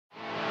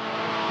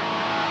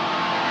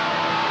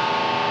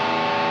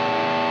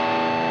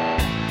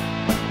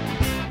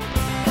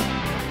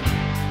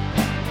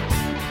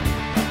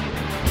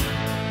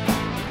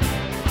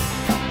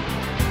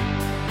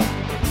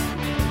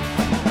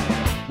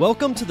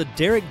Welcome to the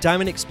Derek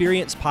Diamond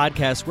Experience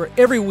podcast, where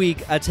every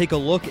week I take a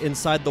look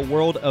inside the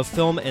world of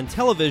film and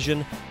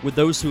television with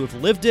those who have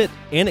lived it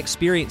and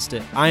experienced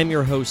it. I am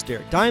your host,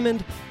 Derek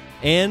Diamond,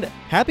 and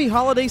happy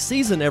holiday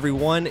season,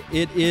 everyone.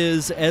 It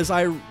is, as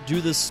I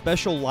do this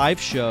special live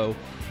show,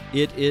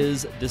 it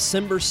is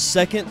December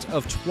 2nd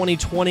of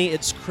 2020.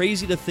 It's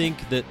crazy to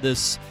think that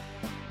this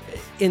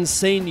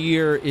insane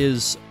year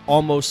is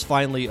almost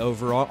finally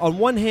over. On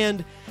one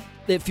hand,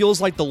 it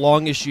feels like the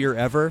longest year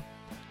ever.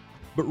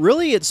 But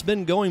really, it's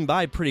been going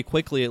by pretty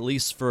quickly, at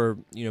least for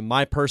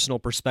my personal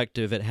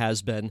perspective, it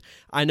has been.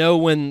 I know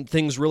when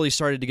things really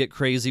started to get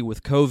crazy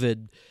with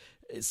COVID,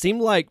 it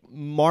seemed like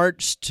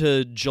March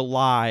to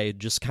July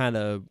just kind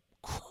of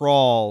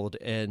crawled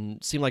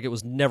and seemed like it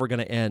was never going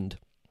to end.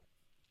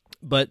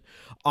 But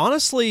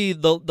honestly,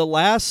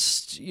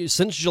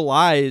 since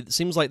July, it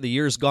seems like the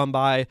year's gone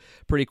by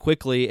pretty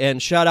quickly. And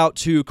shout out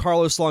to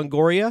Carlos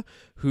Longoria,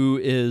 who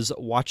is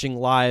watching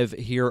live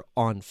here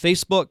on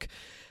Facebook.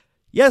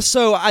 Yes,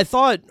 so I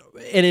thought,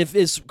 and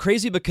it's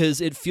crazy because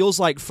it feels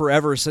like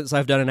forever since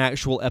I've done an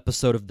actual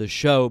episode of the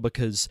show,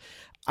 because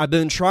I've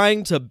been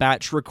trying to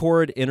batch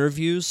record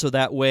interviews so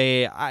that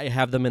way I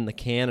have them in the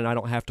can and I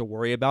don't have to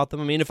worry about them.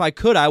 I mean, if I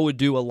could, I would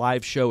do a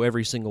live show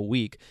every single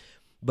week,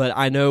 but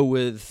I know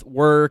with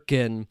work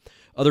and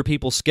other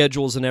people's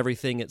schedules and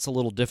everything, it's a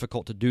little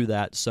difficult to do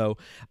that. So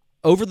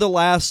over the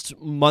last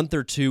month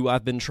or two,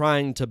 I've been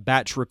trying to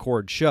batch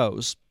record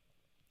shows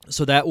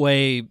so that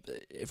way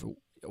if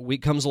a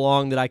week comes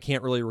along that I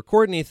can't really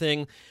record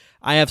anything,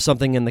 I have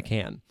something in the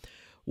can.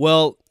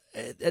 Well,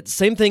 that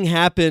same thing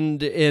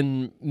happened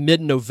in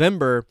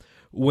mid-November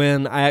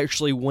when I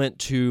actually went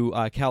to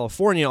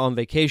California on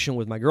vacation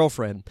with my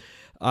girlfriend.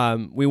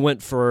 We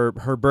went for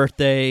her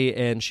birthday,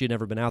 and she had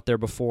never been out there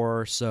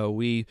before, so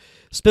we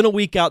spent a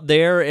week out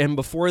there, and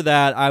before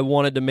that, I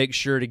wanted to make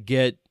sure to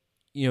get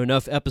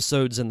enough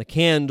episodes in the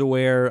can to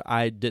where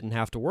I didn't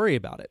have to worry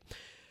about it.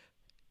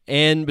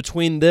 And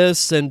between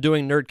this and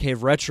doing Nerd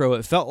Cave Retro,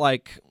 it felt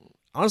like,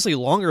 honestly,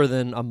 longer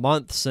than a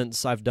month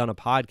since I've done a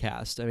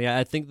podcast. I mean,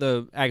 I think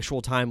the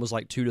actual time was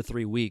like 2 to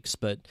 3 weeks,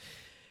 but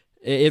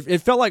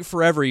it felt like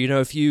forever.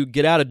 If you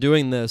get out of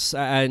doing this,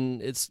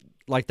 and it's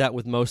like that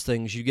with most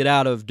things, you get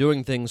out of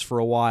doing things for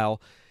a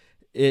while,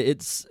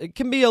 it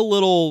can be a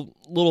little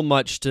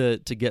much to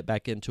get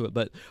back into it.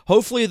 But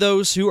hopefully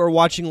those who are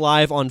watching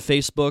live on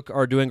Facebook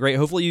are doing great.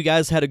 Hopefully you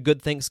guys had a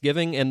good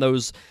Thanksgiving, and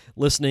those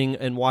listening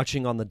and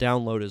watching on the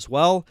download as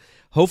well.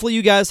 Hopefully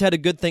you guys had a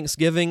good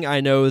Thanksgiving.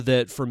 I know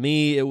that for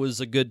me, it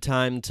was a good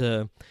time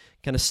to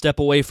kind of step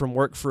away from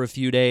work for a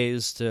few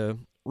days to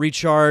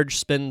recharge,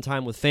 spend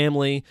time with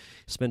family,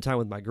 spend time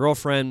with my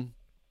girlfriend.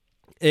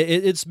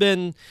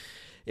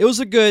 It was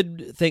a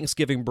good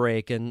Thanksgiving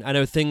break, and I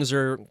know things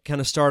are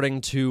kind of starting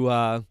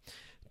to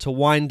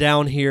wind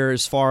down here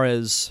as far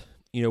as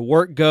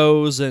work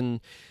goes,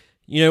 and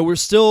we're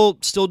still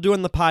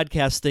doing the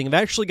podcast thing. I've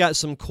actually got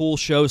some cool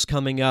shows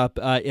coming up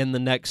in the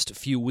next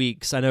few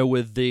weeks. I know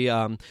with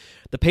the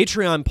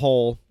Patreon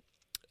poll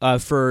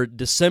for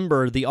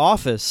December, The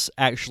Office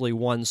actually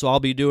won, so I'll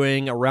be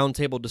doing a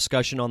roundtable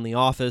discussion on The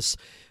Office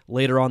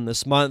later on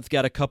this month.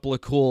 Got a couple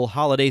of cool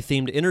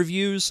holiday-themed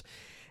interviews,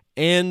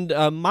 and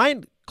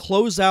might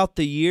close out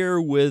the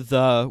year with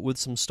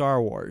some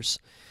Star Wars,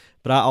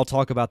 but I'll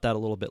talk about that a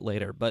little bit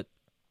later. But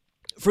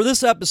for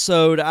this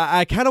episode,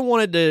 I kind of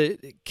wanted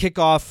to kick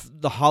off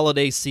the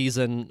holiday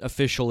season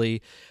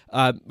officially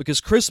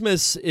because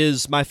Christmas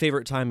is my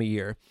favorite time of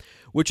year,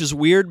 which is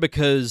weird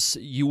because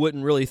you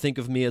wouldn't really think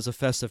of me as a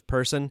festive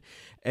person.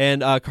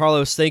 And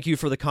Carlos, thank you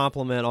for the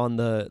compliment on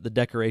the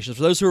decorations.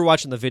 For those who are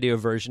watching the video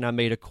version, I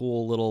made a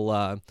cool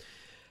little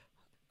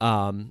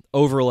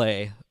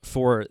overlay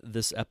for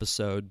this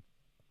episode.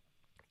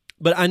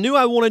 But I knew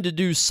I wanted to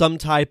do some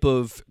type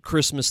of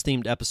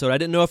Christmas-themed episode. I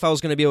didn't know if I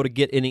was going to be able to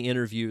get any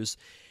interviews.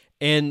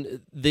 And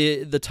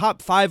the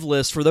top 5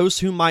 list, for those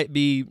who might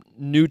be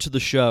new to the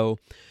show,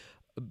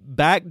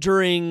 back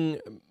during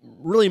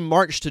really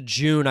March to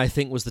June, I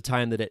think was the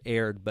time that it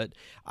aired. But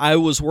I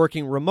was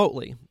working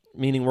remotely,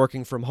 meaning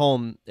working from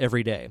home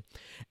every day.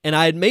 And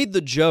I had made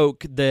the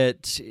joke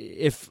that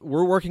if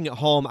we're working at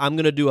home, I'm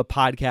going to do a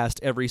podcast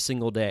every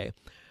single day.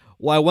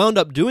 Well, I wound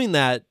up doing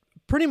that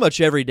pretty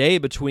much every day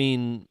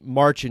between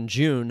March and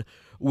June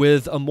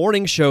with a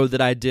morning show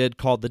that I did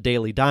called The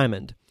Daily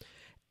Diamond.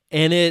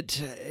 And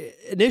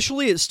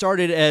initially it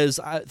started as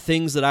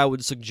things that I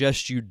would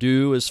suggest you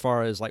do as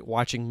far as like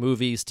watching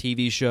movies,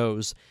 TV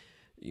shows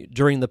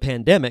during the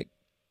pandemic.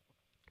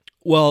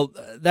 Well,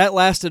 that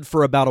lasted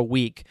for about a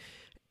week.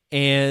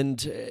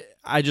 And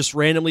I just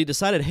randomly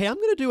decided, hey, I'm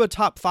going to do a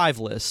top 5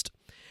 list.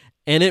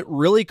 And it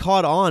really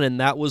caught on,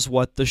 and that was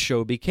what the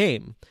show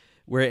became,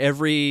 where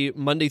every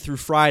Monday through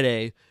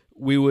Friday,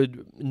 we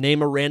would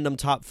name a random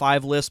top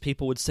 5 list.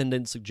 People would send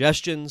in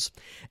suggestions.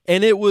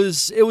 And it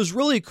was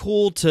really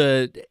cool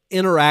to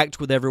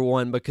interact with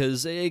everyone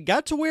because it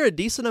got to where a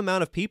decent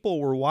amount of people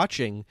were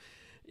watching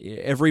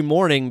every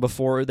morning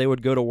before they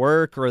would go to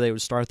work or they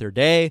would start their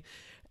day.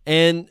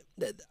 And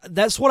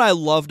that's what I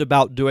loved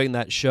about doing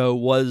that show,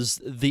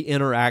 was the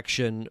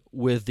interaction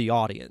with the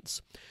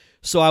audience.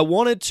 So I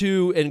wanted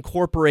to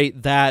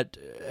incorporate that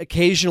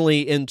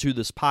occasionally into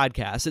this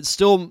podcast. It's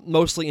still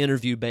mostly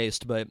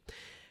interview-based, but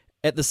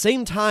at the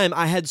same time,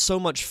 I had so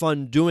much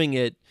fun doing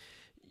it.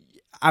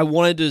 I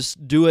wanted to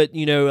do it,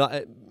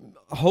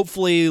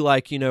 hopefully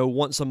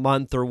once a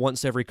month or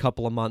once every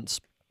couple of months.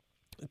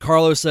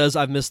 Carlos says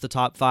I've missed the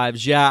top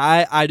fives.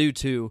 Yeah, I do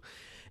too.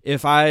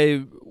 If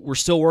I were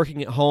still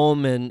working at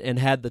home and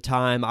had the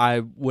time,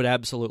 I would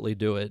absolutely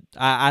do it.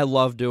 I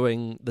love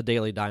doing the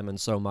Daily Diamond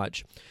so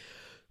much.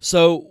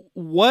 So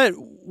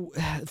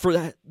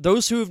for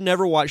those who have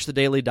never watched the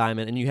Daily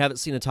Diamond and you haven't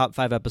seen a top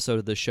 5 episode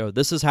of this show,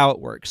 this is how it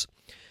works.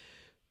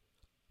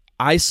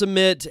 I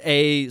submit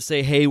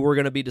say, hey, we're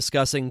going to be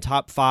discussing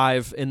top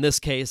 5. In this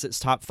case, it's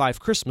top 5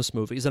 Christmas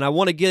movies. And I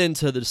want to get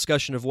into the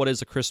discussion of what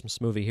is a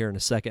Christmas movie here in a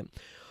second.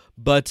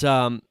 But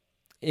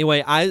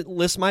anyway, I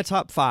list my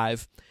top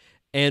 5,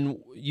 and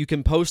you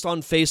can post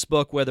on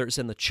Facebook, whether it's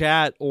in the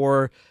chat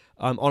or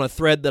on a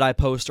thread that I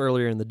post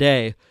earlier in the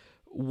day,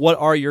 what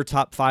are your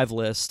top 5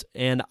 list,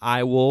 and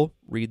I will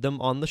read them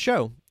on the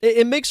show.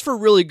 It makes for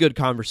really good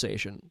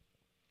conversation,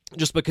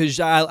 just because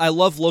I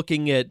love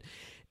looking at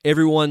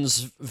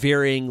everyone's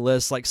varying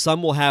lists. Like,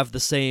 some will have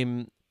the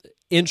same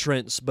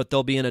entrance, but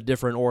they'll be in a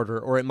different order,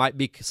 or it might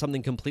be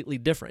something completely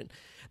different.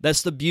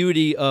 That's the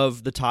beauty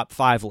of the top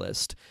 5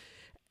 list.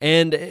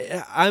 And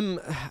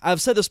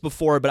I've said this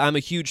before, but I'm a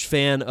huge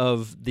fan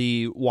of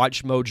the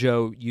Watch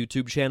Mojo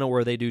YouTube channel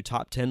where they do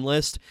top 10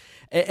 lists.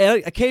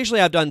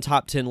 Occasionally I've done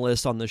top 10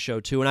 lists on the show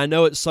too, and I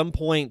know at some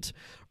point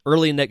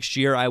early next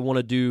year I want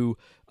to do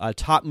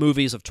top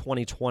movies of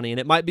 2020, and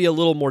it might be a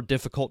little more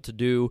difficult to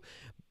do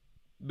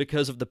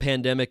because of the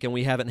pandemic and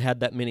we haven't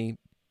had that many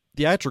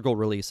theatrical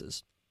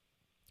releases.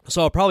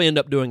 So I'll probably end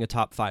up doing a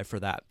top 5 for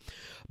that.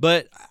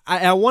 But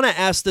I want to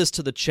ask this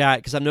to the chat,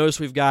 because I've noticed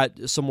we've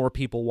got some more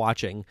people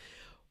watching.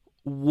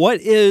 What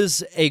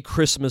is a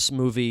Christmas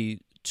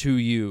movie to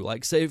you?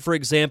 Like, say, for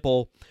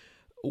example,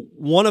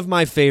 one of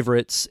my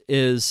favorites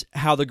is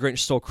How the Grinch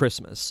Stole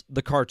Christmas,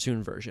 the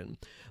cartoon version.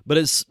 But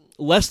it's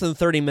less than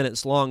 30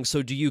 minutes long,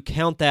 so do you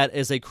count that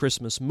as a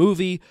Christmas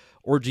movie,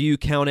 or do you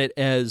count it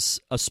as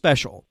a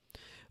special?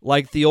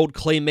 Like the old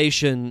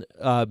claymation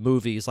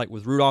movies, like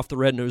with Rudolph the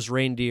Red-Nosed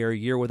Reindeer,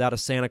 Year Without a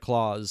Santa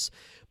Claus,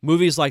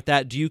 movies like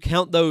that. Do you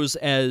count those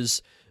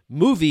as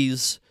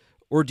movies,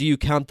 or do you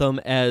count them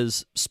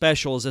as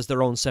specials, as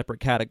their own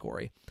separate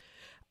category?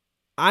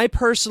 I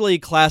personally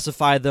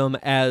classify them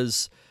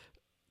as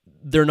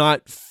they're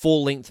not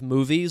full-length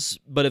movies,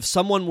 but if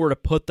someone were to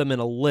put them in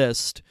a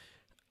list,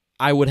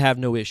 I would have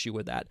no issue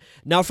with that.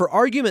 Now, for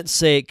argument's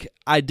sake,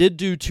 I did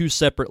do 2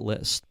 separate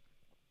lists.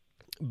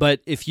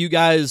 But if you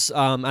guys,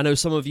 I know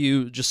some of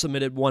you just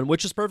submitted one,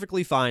 which is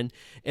perfectly fine.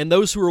 And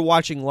those who are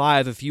watching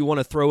live, if you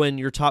want to throw in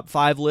your top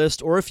 5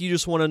 list, or if you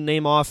just want to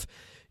name off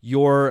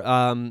your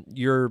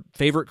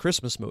favorite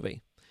Christmas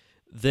movie,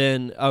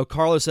 then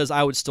Carlos says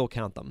I would still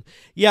count them.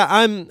 Yeah,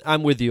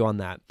 I'm with you on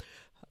that.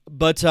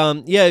 But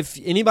yeah, if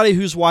anybody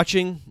who's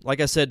watching,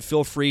 like I said,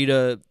 feel free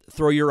to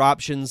throw your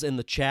options in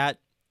the chat,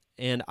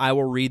 and I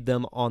will read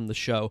them on the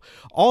show.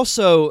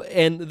 Also,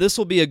 and this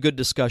will be a good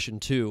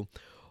discussion too,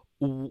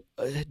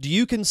 do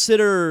you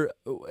consider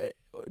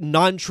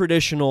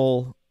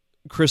non-traditional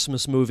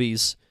Christmas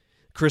movies?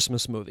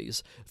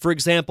 For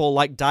example,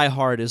 like Die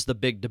Hard is the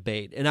big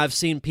debate, and I've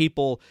seen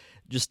people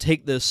just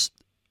take this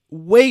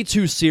way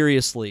too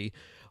seriously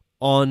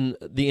on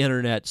the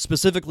internet,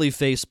 specifically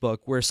Facebook,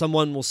 where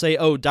someone will say,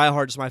 oh, Die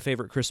Hard is my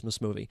favorite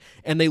Christmas movie,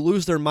 and they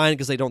lose their mind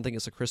because they don't think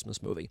it's a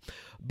Christmas movie.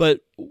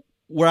 But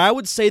where I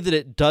would say that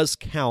it does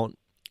count,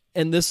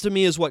 and this to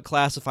me is what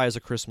classifies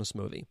a Christmas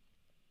movie,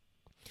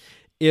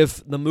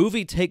 if the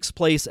movie takes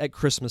place at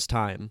Christmas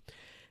time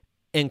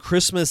and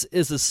Christmas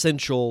is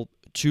essential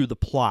to the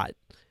plot,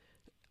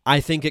 I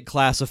think it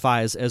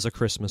classifies as a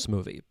Christmas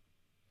movie.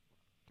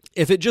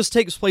 If it just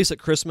takes place at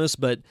Christmas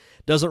but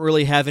doesn't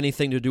really have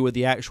anything to do with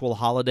the actual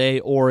holiday,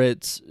 or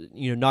it's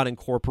not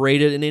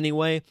incorporated in any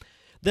way,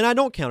 then I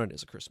don't count it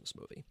as a Christmas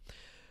movie.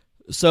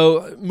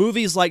 So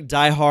movies like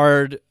Die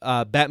Hard,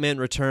 Batman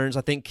Returns,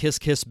 I think Kiss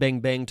Kiss Bang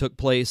Bang took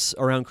place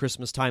around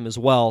Christmas time as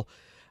well.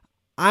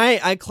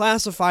 I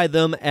classify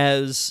them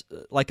as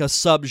like a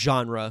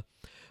subgenre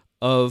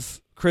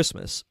of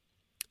Christmas.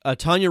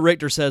 Tanya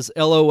Richter says,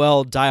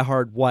 "LOL, Die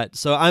Hard, what?"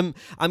 So I'm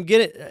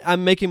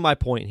making my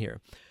point here.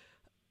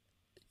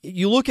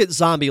 You look at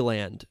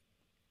Zombieland.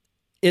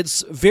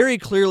 It's very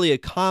clearly a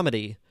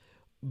comedy,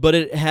 but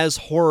it has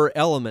horror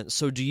elements.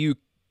 So do you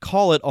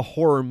call it a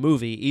horror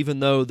movie, even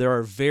though there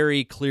are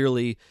very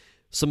clearly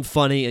some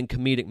funny and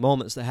comedic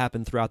moments that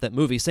happen throughout that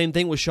movie? Same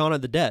thing with Shaun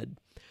of the Dead.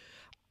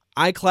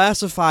 I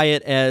classify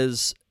it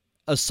as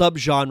a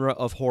subgenre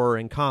of horror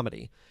and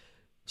comedy.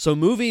 So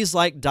movies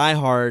like Die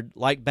Hard,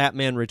 like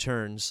Batman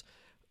Returns,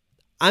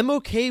 I'm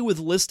okay with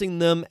listing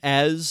them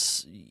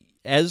as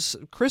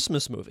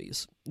Christmas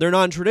movies. They're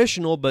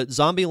non-traditional, but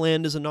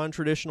Zombieland is a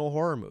non-traditional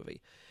horror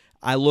movie.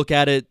 I look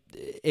at it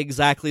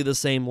exactly the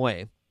same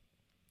way.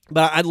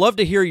 But I'd love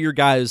to hear your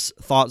guys'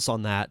 thoughts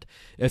on that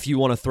if you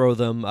want to throw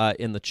them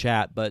in the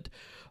chat. But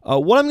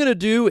what I'm going to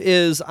do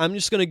is I'm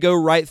just going to go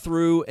right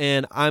through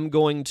and I'm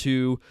going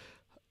to...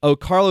 Oh,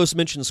 Carlos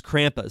mentions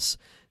Krampus.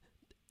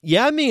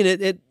 Yeah, I mean,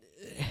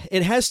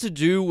 it has to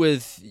do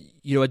with,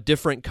 a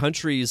different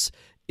country's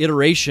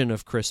iteration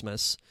of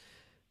Christmas.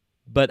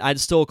 But I'd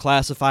still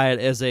classify it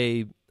as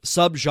a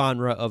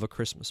subgenre of a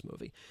Christmas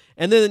movie.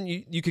 And then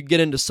you could get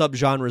into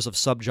subgenres of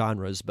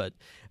subgenres, but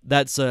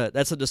that's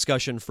a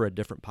discussion for a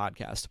different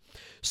podcast.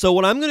 So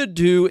what I'm going to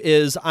do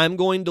is I'm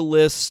going to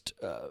list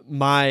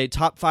my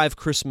top 5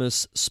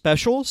 Christmas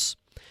specials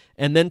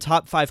and then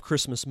top 5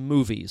 Christmas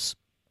movies.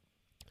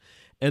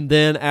 And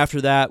then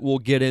after that, we'll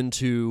get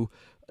into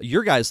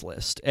your guys'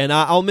 list. And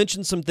I'll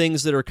mention some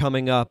things that are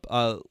coming up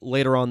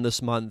later on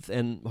this month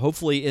and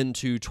hopefully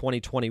into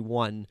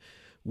 2021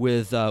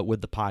 with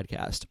the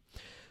podcast.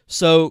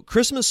 So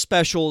Christmas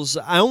specials,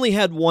 I only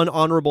had one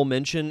honorable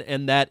mention,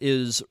 and that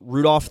is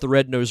Rudolph the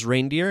Red-Nosed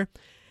Reindeer.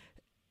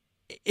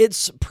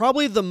 It's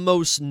probably the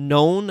most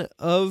known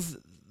of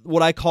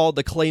what I call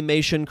the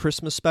claymation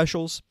Christmas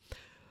specials.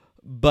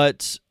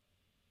 But,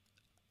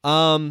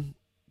 Lisa,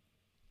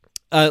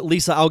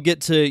 I'll get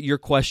to your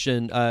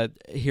question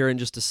here in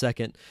just a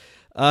second.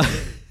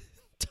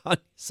 Tony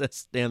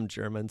says, damn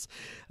Germans.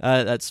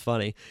 That's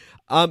funny.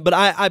 But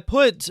I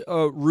put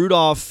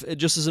Rudolph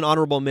just as an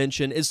honorable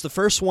mention. It's the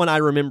first one I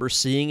remember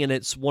seeing, and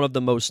it's one of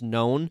the most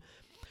known.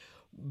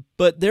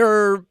 But there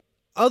are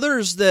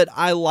others that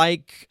I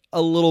like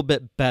a little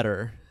bit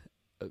better.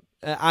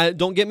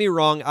 Don't get me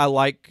wrong, I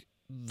like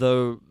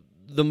the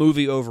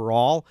movie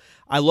overall.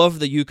 I love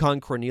the Yukon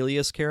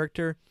Cornelius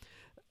character.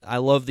 I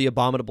love The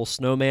Abominable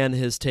Snowman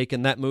has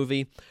taken that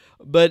movie.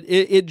 But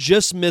it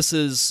just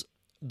misses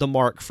the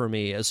mark for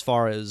me as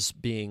far as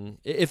being...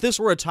 If this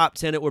were a top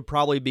 10, it would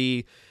probably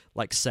be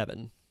like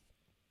 7.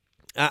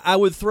 I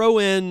would throw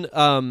in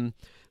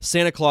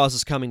Santa Claus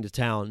is Coming to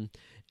Town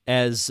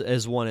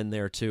as one in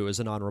there too,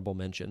 as an honorable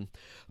mention.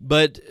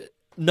 But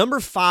number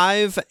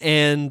 5,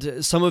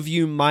 and some of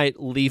you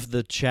might leave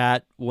the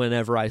chat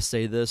whenever I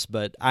say this,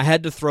 but I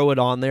had to throw it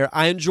on there.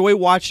 I enjoy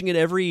watching it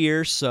every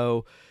year,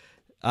 so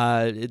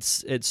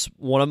it's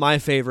one of my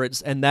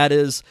favorites, and that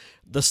is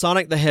the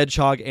Sonic the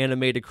Hedgehog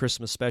animated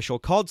Christmas special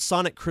called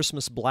Sonic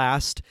Christmas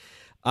Blast.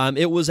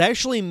 It was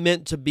actually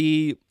meant to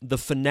be the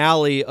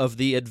finale of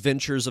the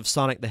Adventures of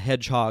Sonic the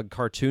Hedgehog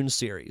cartoon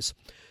series.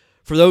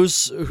 For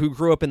those who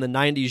grew up in the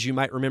 90s, you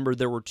might remember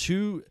there were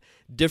 2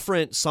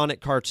 different Sonic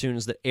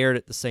cartoons that aired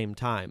at the same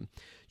time.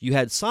 You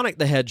had Sonic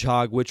the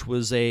Hedgehog, which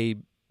was a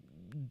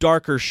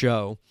darker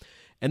show,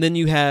 and then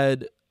you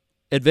had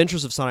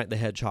Adventures of Sonic the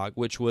Hedgehog,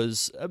 which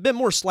was a bit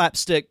more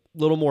slapstick, a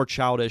little more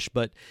childish,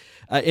 but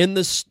in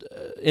this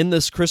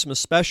Christmas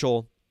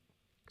special,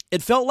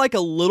 it felt like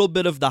a little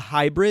bit of the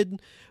hybrid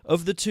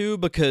of the two,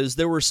 because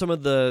there were some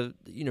of the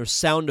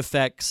sound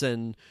effects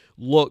and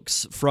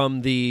looks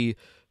from the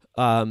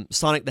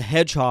Sonic the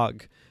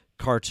Hedgehog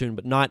cartoon,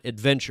 but not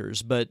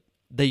Adventures, but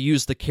they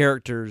used the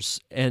characters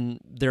and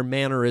their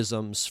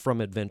mannerisms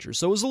from Adventures.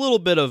 So it was a little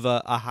bit of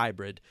a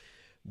hybrid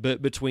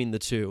between the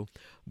two.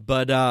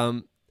 But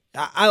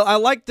I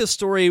like this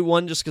story,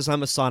 one, just because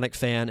I'm a Sonic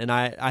fan, and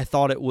I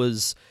thought it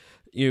was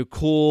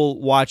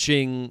cool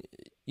watching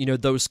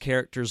those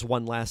characters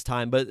one last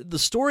time. But the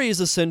story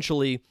is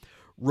essentially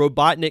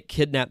Robotnik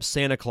kidnaps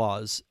Santa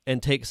Claus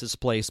and takes his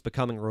place,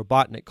 becoming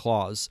Robotnik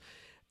Claus.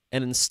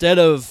 And instead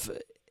of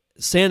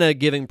Santa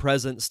giving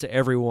presents to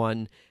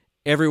everyone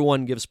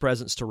gives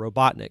presents to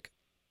Robotnik.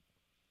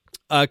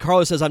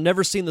 Carlos says, I've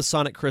never seen the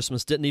Sonic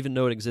Christmas, didn't even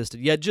know it existed.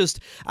 Yeah,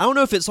 I don't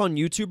know if it's on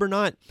YouTube or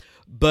not,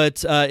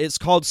 but it's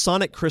called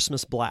Sonic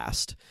Christmas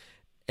Blast,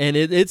 and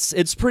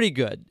it's pretty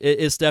good.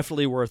 It's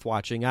definitely worth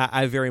watching.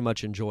 I very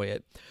much enjoy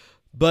it.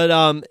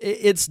 But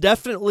it's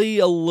definitely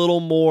a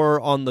little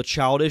more on the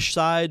childish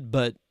side,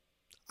 but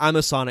I'm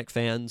a Sonic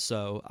fan,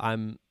 so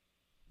I'm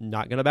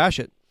not going to bash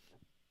it.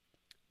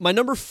 My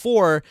number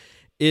 4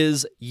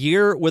 is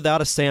Year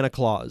Without a Santa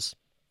Claus.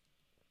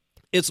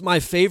 It's my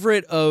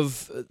favorite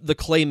of the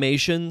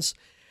claymations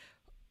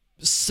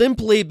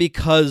simply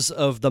because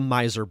of the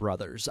Miser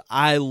Brothers.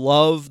 I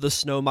love the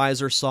Snow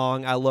Miser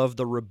song. I love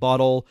the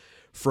rebuttal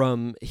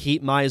from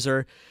Heat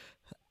Miser.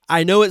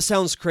 I know it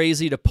sounds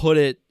crazy to put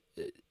it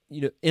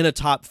in a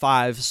top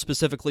 5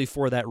 specifically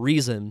for that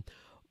reason,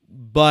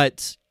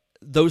 but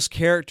those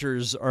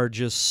characters are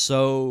just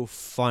so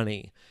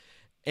funny.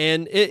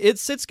 And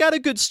it's got a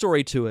good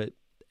story to it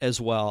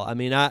as well. I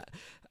mean,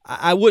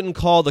 I wouldn't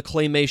call the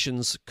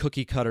Claymations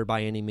cookie cutter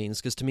by any means,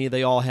 because to me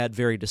they all had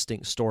very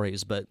distinct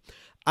stories, but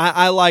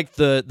I like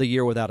the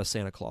Year Without a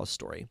Santa Claus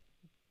story.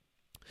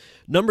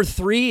 Number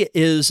 3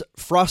 is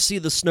Frosty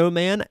the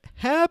Snowman,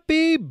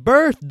 Happy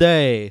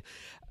Birthday!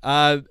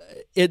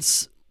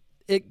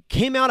 It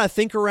came out, I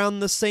think,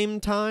 around the same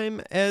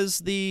time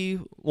as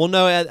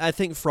I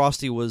think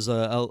Frosty was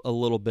a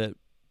little bit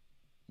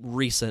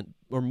recent,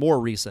 or more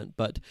recent,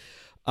 but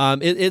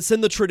it's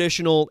in the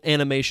traditional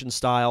animation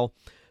style.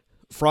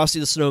 Frosty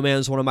the Snowman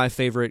is one of my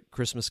favorite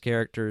Christmas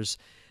characters.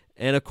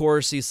 And of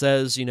course, he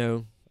says,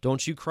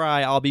 Don't you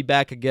cry. I'll be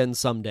back again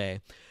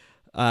someday.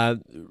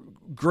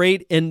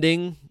 Great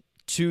ending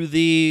to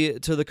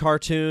the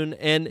cartoon,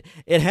 and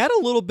it had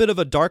a little bit of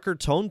a darker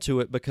tone to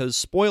it because,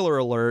 spoiler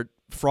alert,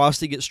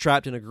 Frosty gets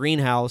trapped in a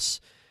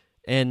greenhouse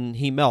and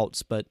he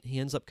melts, but he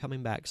ends up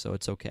coming back, so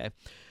it's okay.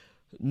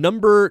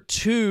 Number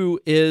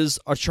 2 is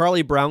A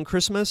Charlie Brown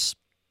Christmas,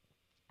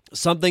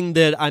 something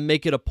that I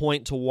make it a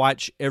point to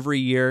watch every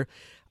year.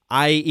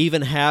 I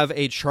even have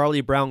a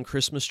Charlie Brown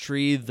Christmas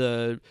tree,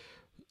 the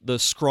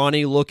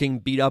scrawny-looking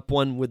beat-up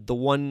one with the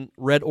one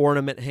red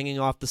ornament hanging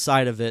off the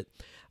side of it.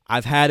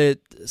 I've had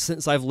it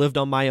since I've lived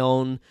on my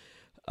own.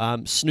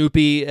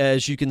 Snoopy,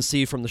 as you can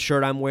see from the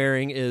shirt I'm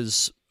wearing,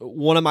 is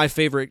one of my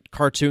favorite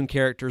cartoon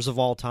characters of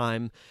all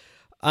time.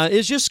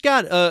 It's just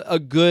got a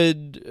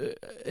good...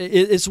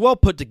 It's well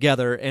put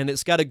together, and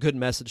it's got a good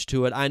message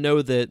to it. I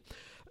know that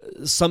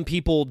some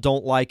people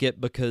don't like it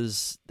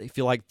because they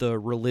feel like the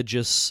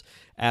religious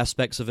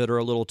aspects of it are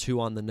a little too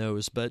on the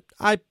nose, but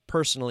I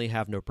personally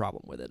have no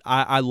problem with it.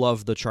 I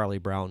love the Charlie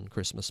Brown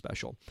Christmas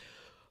special.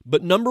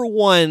 But number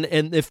 1,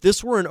 and if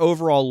this were an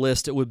overall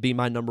list, it would be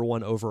my number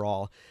 1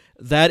 overall.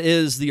 That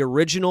is the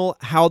original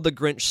How the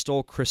Grinch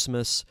Stole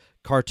Christmas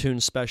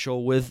cartoon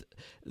special with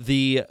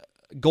the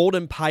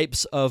golden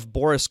pipes of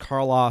Boris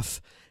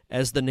Karloff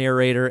as the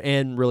narrator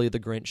and really the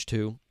Grinch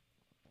too.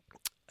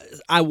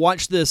 I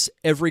watch this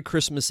every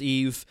Christmas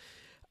Eve.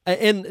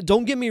 And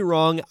don't get me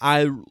wrong,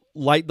 I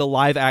like the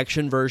live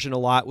action version a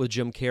lot with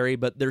Jim Carrey,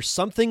 but there's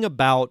something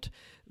about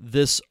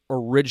this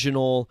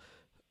original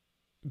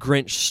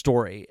Grinch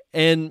story.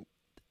 And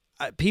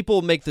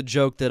people make the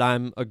joke that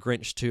I'm a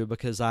Grinch too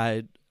because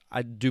I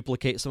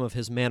duplicate some of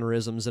his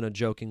mannerisms in a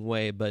joking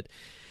way. But,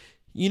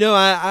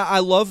 I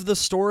love the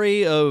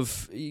story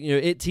of,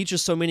 it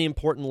teaches so many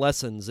important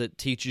lessons. It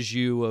teaches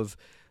you of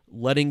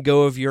letting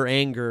go of your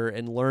anger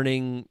and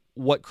learning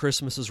what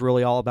Christmas is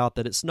really all about,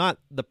 that it's not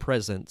the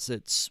presents.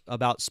 It's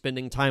about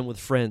spending time with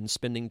friends,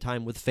 spending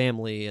time with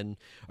family, and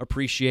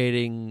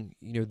appreciating,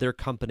 their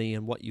company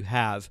and what you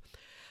have.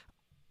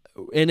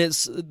 And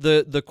it's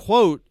the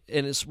quote,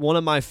 and it's one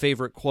of my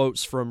favorite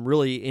quotes from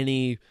really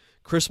any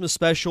Christmas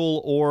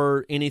special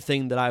or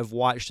anything that I've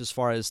watched as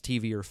far as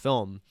TV or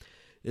film,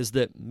 is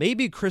that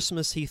maybe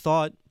Christmas, he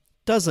thought,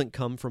 doesn't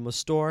come from a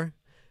store.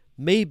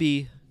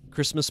 Maybe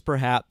Christmas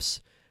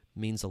perhaps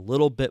means a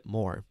little bit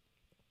more.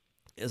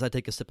 As I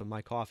take a sip of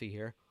my coffee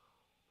here.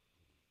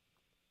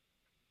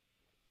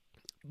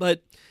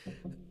 But,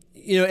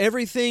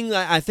 everything,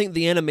 I think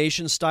the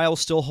animation style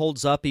still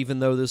holds up, even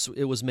though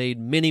it was made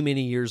many,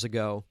 many years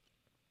ago.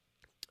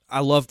 I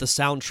love the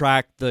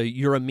soundtrack. The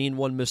You're a Mean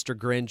One, Mr.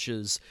 Grinch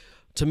is,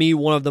 to me,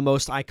 one of the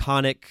most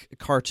iconic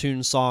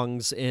cartoon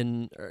songs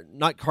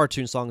not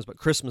cartoon songs, but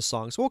Christmas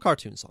songs. Well,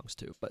 cartoon songs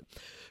too, but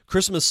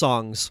Christmas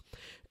songs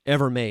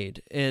ever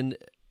made. And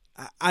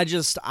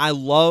I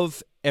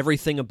love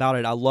everything about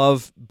it. I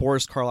love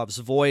Boris Karloff's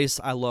voice.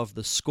 I love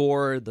the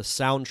score, the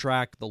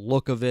soundtrack, the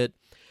look of it.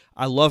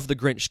 I love the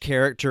Grinch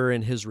character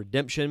and his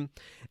redemption.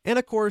 And,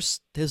 of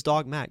course, his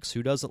dog Max.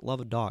 Who doesn't love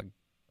a dog?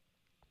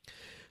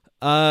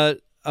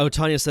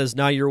 Tanya says,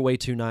 now you're way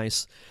too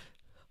nice.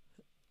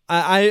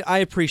 I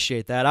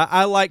appreciate that.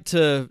 I like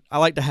to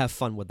have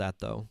fun with that,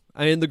 though.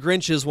 I mean, the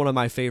Grinch is one of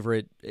my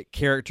favorite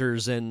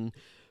characters in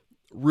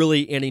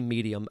really any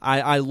medium.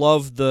 I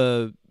love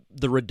the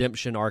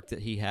redemption arc that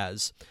he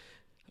has.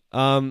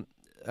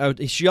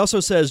 She also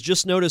says,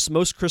 just notice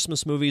most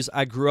Christmas movies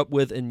I grew up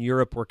with in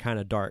Europe were kind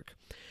of dark.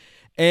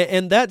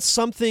 And that's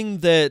something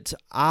that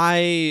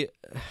I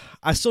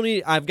still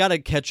need. I've got to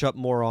catch up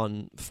more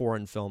on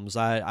foreign films.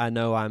 I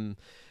know I'm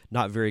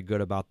not very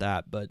good about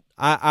that, but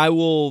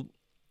I'll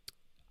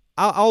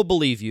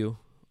believe you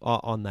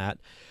on that.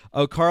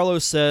 Oh,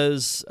 Carlos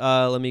says,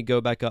 let me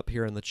go back up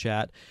here in the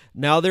chat.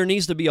 Now there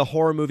needs to be a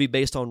horror movie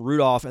based on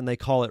Rudolph, and they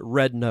call it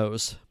Red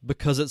Nose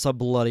because it's a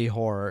bloody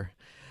horror.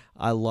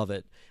 I love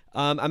it.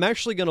 I'm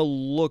actually going to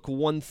look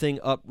one thing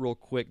up real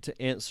quick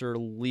to answer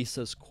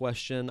Lisa's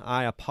question.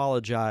 I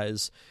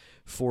apologize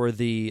for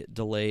the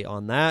delay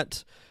on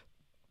that.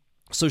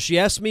 So she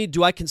asked me,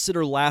 do I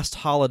consider Last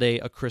Holiday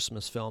a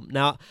Christmas film?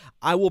 Now,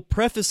 I will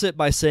preface it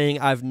by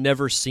saying I've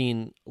never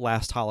seen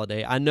Last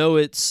Holiday. I know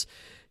it's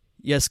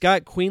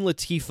got Queen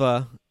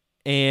Latifah,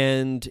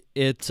 and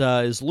it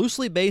is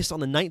loosely based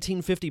on the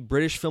 1950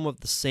 British film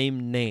of the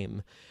same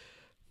name.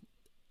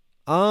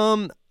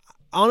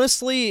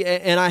 Honestly,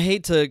 and I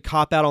hate to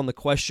cop out on the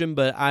question,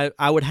 but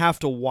I would have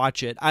to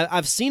watch it.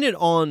 I've seen it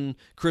on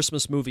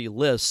Christmas movie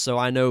lists, so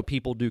I know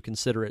people do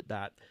consider it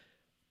that.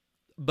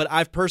 But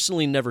I've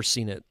personally never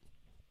seen it.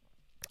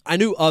 I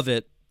knew of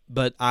it,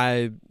 but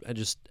I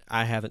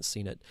haven't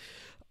seen it.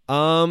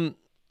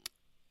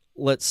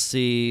 Let's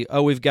see.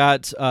 Oh, we've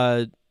got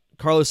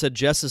Carlos said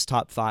Jess's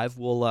top 5.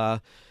 We'll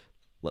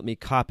let me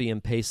copy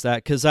and paste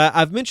that because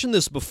I've mentioned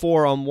this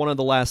before on one of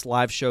the last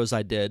live shows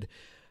I did.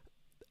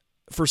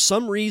 For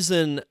some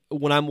reason,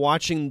 when I'm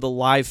watching the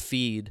live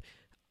feed,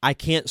 I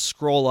can't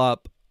scroll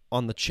up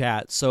on the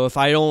chat. So if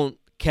I don't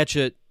catch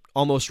it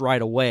almost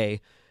right away,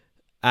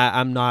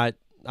 I'm not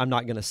I'm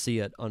not going to see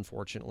it,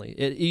 unfortunately.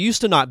 It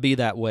used to not be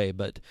that way,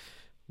 but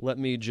let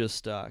me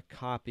just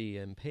copy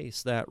and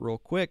paste that real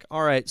quick.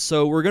 All right,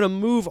 so we're going to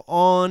move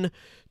on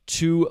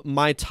to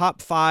my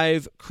top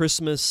 5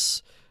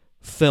 Christmas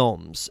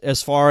films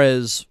as far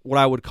as what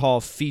I would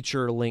call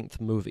feature-length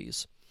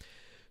movies.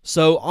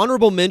 So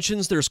honorable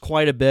mentions, there's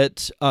quite a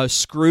bit.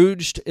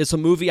 Scrooged is a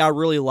movie I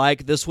really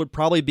like. This would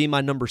probably be my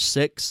number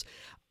 6.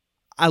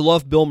 I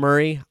love Bill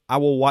Murray. I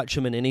will watch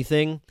him in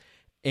anything.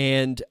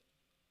 And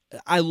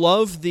I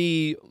love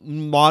the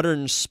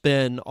modern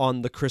spin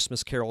on the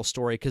Christmas Carol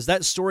story because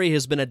that story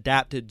has been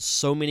adapted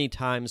so many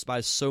times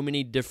by so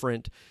many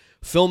different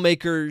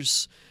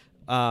filmmakers,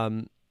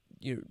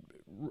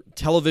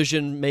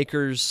 television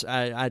makers.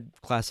 I'd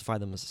classify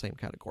them as the same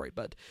category.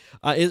 But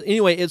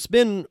anyway, it's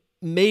been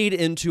made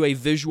into a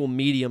visual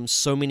medium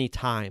so many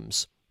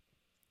times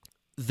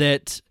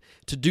that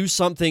to do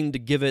something to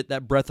give it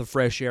that breath of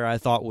fresh air I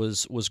thought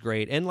was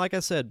great. And like I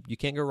said, you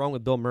can't go wrong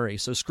with Bill Murray.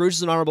 So Scrooge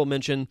is an honorable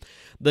mention.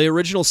 The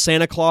original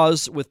Santa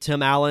Claus with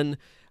Tim Allen,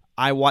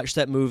 I watched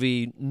that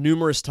movie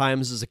numerous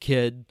times as a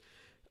kid.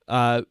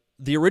 The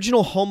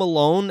original Home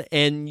Alone,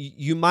 and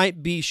you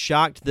might be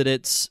shocked that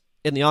it's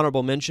in the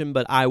honorable mention,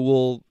 but I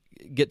will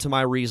get to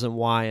my reason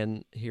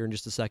why here in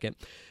just a second.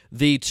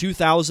 The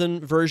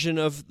 2000 version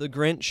of The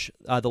Grinch,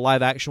 the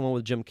live-action one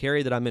with Jim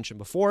Carrey that I mentioned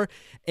before,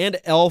 and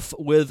Elf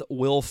with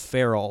Will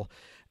Ferrell.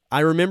 I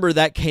remember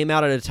that came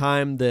out at a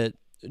time that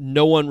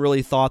no one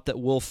really thought that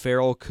Will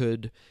Ferrell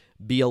could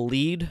be a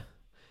leading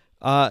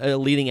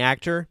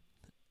actor,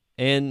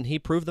 and he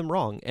proved them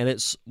wrong, and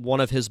it's one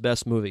of his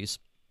best movies.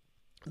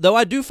 Though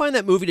I do find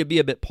that movie to be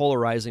a bit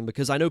polarizing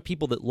because I know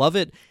people that love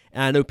it,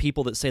 and I know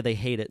people that say they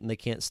hate it and they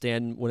can't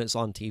stand when it's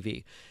on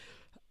TV.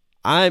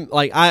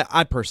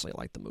 I personally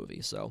like the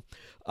movie. So,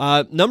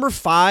 number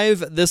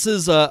 5, this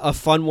is a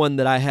fun one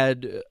that I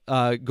had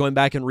going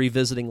back and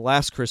revisiting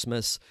last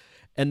Christmas,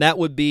 and that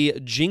would be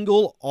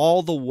Jingle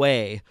All the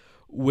Way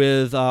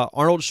with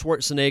Arnold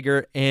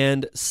Schwarzenegger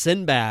and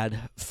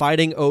Sinbad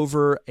fighting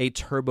over a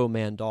Turbo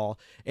Man doll.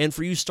 And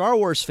for you Star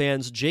Wars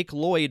fans, Jake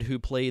Lloyd, who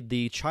played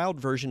the child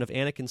version of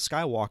Anakin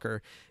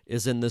Skywalker,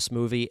 is in this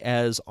movie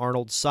as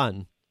Arnold's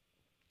son.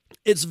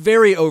 It's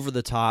very over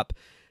the top.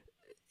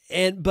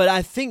 But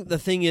I think the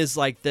thing is,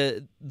 like,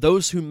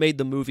 those who made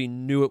the movie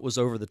knew it was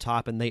over the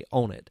top, and they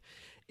own it.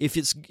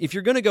 If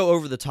you're going to go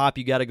over the top,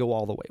 you got to go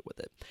all the way with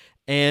it.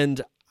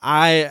 And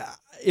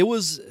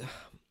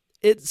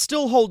it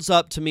still holds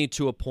up to me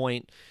to a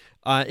point.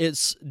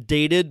 It's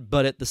dated,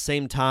 but at the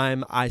same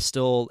time, I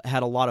still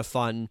had a lot of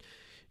fun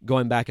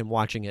going back and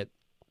watching it.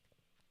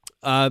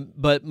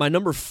 But my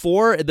number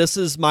 4, this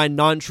is my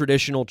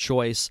non-traditional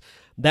choice.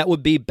 That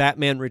would be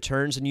Batman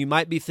Returns, and you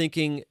might be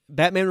thinking,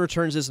 Batman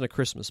Returns isn't a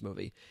Christmas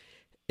movie.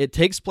 It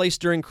takes place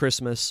during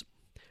Christmas.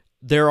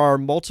 There are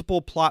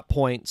multiple plot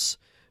points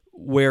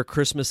where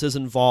Christmas is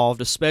involved,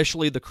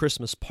 especially the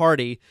Christmas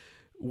party,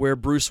 where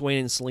Bruce Wayne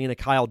and Selena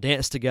Kyle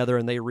dance together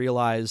and they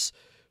realize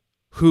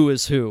who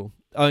is who.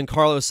 And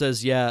Carlos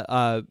says,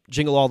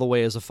 Jingle All the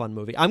Way is a fun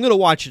movie. I'm going to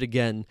watch it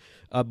again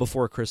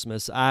before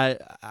Christmas. I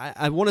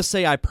want to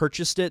say I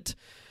purchased it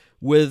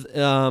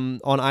on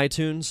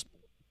iTunes.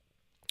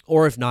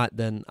 Or if not,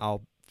 then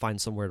I'll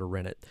find somewhere to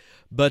rent it.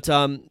 But,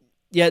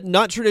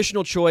 not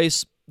traditional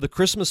choice. The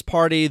Christmas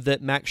party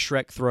that Max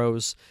Schreck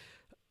throws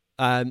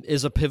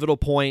is a pivotal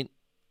point.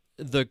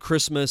 The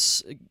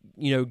Christmas,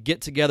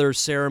 get-together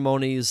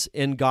ceremonies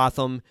in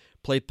Gotham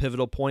play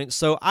pivotal points.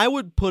 So I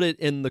would put it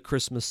in the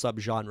Christmas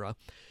subgenre.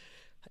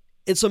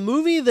 It's a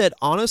movie that,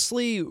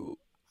 honestly,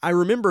 I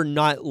remember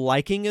not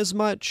liking as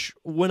much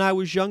when I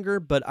was younger,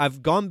 but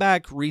I've gone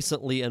back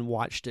recently and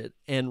watched it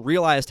and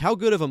realized how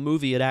good of a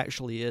movie it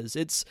actually is.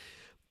 It's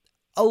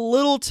a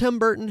little Tim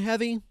Burton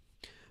heavy,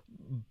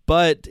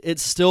 but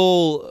it's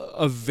still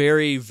a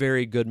very,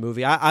 very good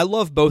movie. I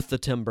love both the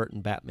Tim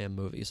Burton Batman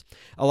movies.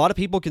 A lot of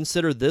people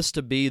consider this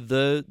to be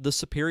the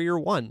superior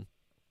one.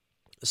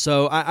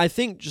 So I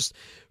think just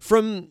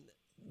from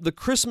the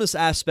Christmas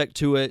aspect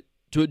to it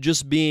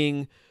just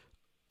being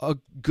a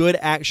good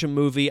action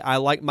movie. I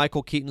like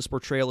Michael Keaton's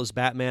portrayal as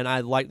Batman. I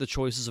like the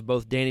choices of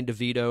both Danny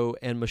DeVito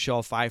and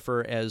Michelle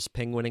Pfeiffer as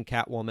Penguin and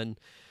Catwoman.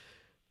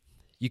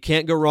 You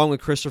can't go wrong with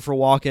Christopher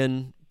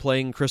Walken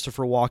playing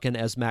Christopher Walken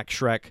as Max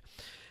Schreck.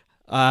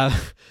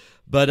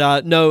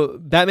 But no,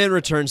 Batman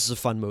Returns is a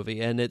fun movie,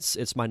 and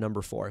it's my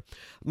number 4.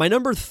 My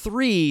number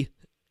 3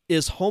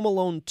 is Home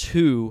Alone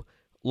 2,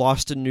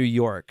 Lost in New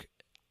York.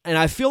 And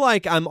I feel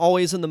like I'm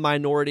always in the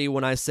minority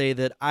when I say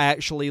that I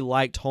actually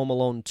liked Home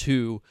Alone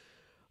 2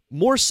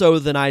 more so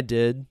than I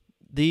did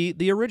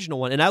the original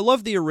one. And I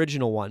love the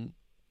original one,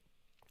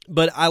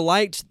 but I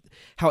liked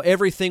how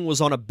everything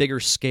was on a bigger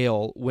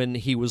scale when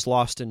he was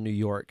lost in New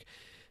York.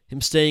 Him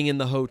staying in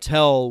the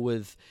hotel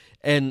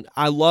and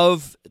I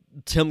love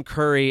Tim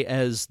Curry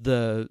as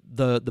the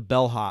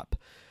bellhop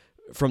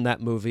from that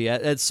movie.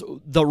 It's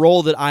the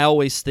role that I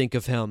always think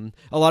of him.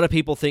 A lot of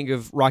people think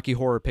of Rocky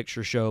Horror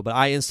Picture Show, but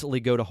I instantly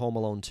go to Home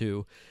Alone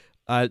 2.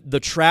 The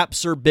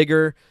traps are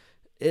bigger.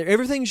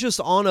 Everything's just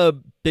on a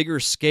bigger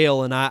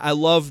scale, and I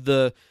love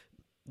the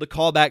the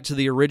callback to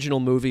the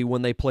original movie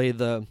when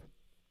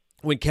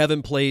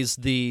Kevin plays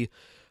the,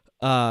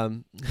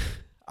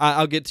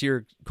 I'll get to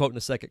your quote in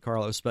a second,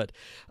 Carlos, but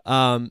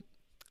the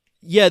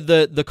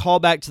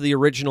callback to the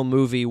original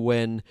movie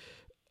when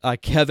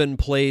Kevin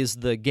plays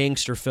the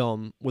gangster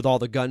film with all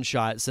the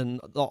gunshots and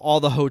all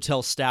the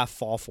hotel staff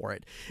fall for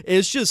it.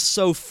 It's just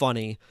so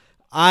funny.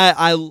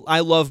 I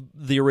love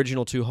the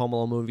original 2 Home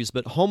Alone movies,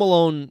 but Home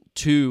Alone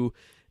 2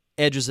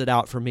 edges it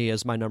out for me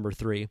as my number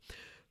 3.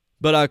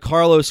 But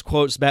Carlos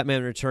quotes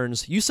Batman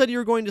Returns, "You said you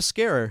were going to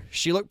scare her.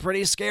 She looked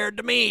pretty scared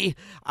to me."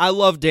 I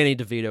love Danny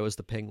DeVito as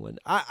the Penguin.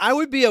 I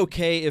would be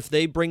okay if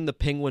they bring the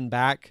Penguin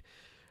back.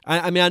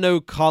 I mean, I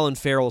know Colin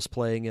Farrell's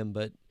playing him,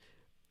 but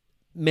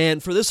man,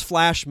 for this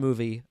Flash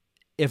movie,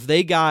 if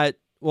they got...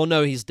 Well,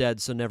 no, he's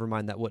dead, so never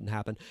mind, that wouldn't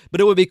happen.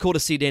 But it would be cool to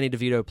see Danny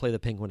DeVito play the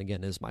Penguin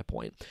again, is my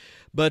point.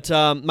 But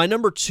my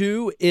number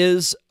 2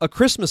 is A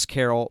Christmas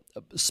Carol,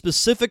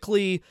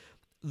 specifically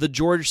the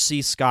George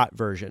C. Scott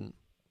version.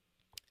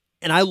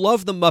 And I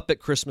love the Muppet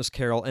Christmas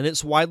Carol, and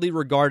it's widely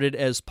regarded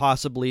as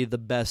possibly the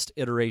best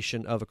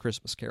iteration of A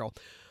Christmas Carol.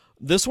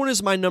 This one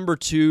is my number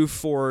 2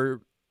 for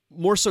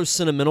more so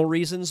sentimental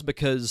reasons,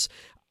 because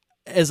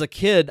as a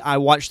kid, I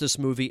watched this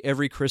movie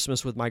every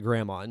Christmas with my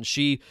grandma, and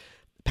she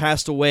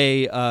passed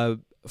away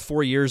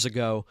 4 years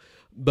ago.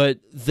 But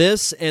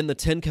this and the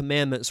 10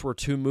 Commandments were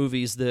 2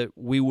 movies that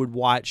we would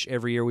watch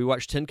every year. We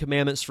watched 10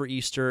 Commandments for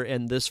Easter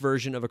and this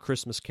version of A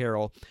Christmas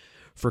Carol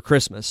for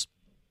Christmas.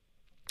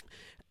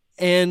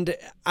 And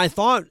I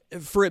thought,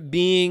 for it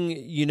being,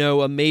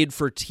 a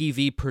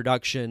made-for-TV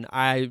production,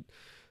 I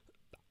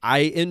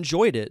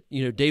enjoyed it.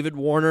 David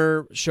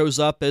Warner shows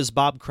up as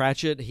Bob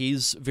Cratchit.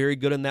 He's very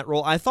good in that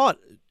role. I thought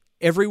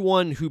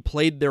everyone who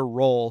played their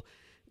role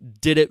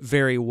did it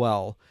very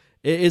well.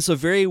 It's a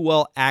very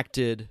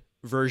well-acted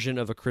version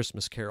of A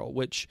Christmas Carol,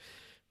 which,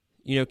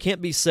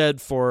 can't be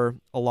said for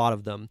a lot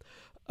of them.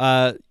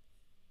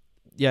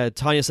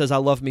 Tanya says, "I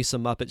love me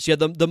some Muppets." Yeah,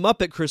 the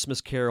Muppet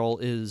Christmas Carol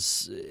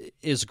is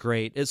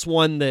great. It's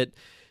one that,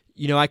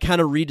 I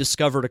kind of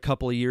rediscovered a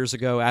couple of years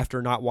ago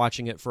after not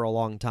watching it for a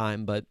long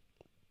time. But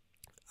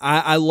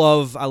I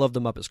love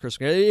the Muppets Christmas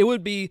Carol. It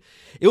would be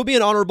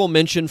an honorable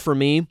mention for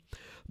me.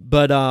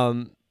 But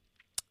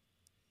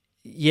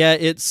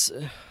it's,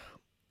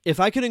 if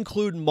I could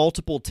include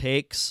multiple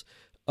takes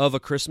of A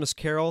Christmas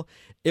Carol,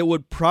 it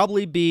would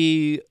probably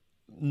be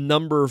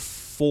number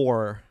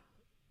 4.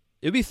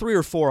 It'd be 3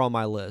 or 4 on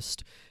my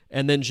list,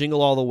 and then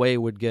Jingle All the Way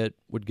would get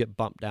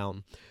bumped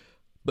down.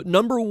 But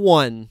number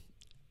 1,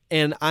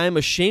 and I'm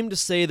ashamed to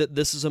say that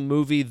this is a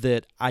movie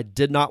that I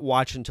did not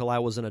watch until I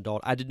was an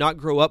adult. I did not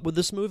grow up with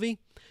this movie,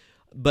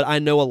 but I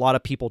know a lot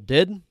of people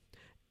did,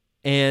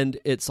 and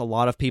it's a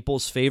lot of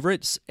people's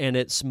favorites, and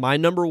it's my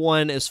number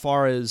 1 as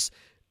far as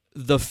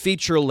the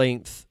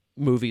feature-length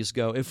movies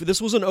go. If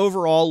this was an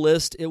overall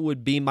list, it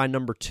would be my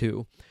number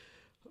 2.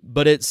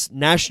 But it's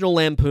National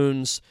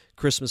Lampoon's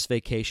Christmas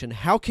Vacation.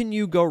 How can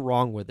you go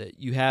wrong with it?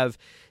 You have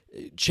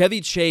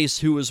Chevy Chase,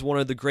 who was one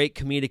of the great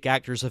comedic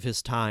actors of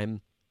his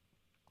time,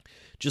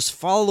 just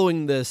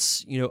following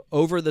this,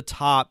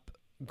 over-the-top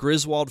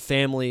Griswold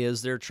family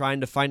as they're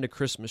trying to find a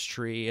Christmas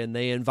tree, and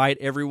they invite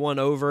everyone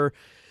over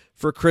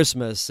for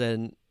Christmas,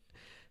 and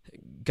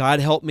God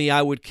help me,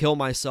 I would kill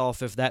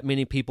myself if that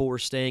many people were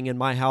staying in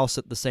my house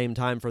at the same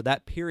time for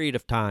that period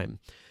of time.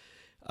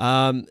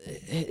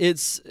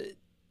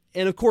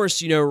 And of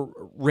course,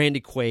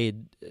 Randy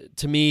Quaid,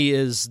 to me,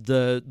 is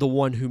the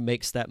one who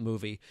makes that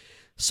movie.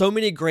 So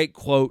many great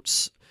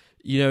quotes,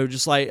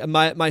 just like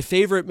my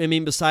favorite,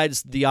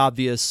 besides the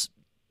obvious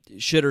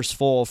shitters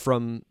full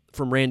from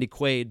Randy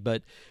Quaid,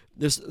 but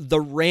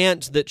the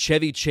rant that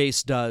Chevy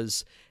Chase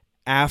does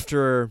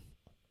after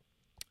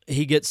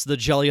he gets the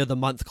Jelly of the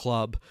Month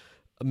Club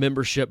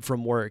membership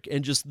from work,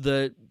 and just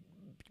the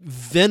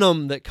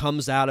venom that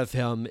comes out of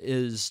him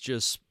is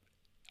just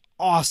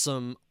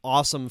awesome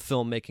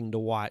filmmaking to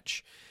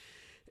watch.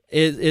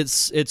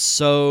 It's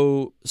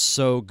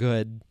so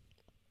good.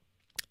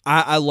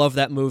 I love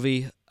that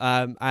movie.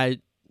 I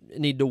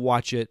need to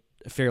watch it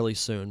fairly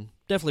soon.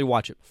 Definitely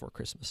watch it before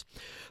Christmas.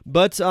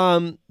 But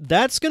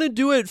that's going to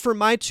do it for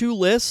my 2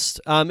 lists.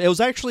 It was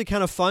actually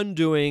kind of fun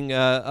doing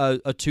a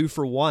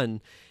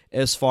 2-for-1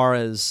 as far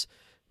as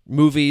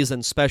movies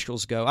and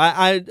specials go.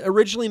 I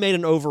originally made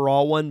an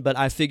overall one, but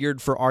I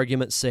figured for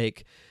argument's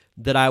sake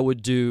that I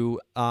would do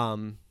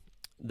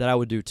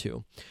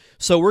 2.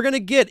 So we're going to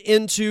get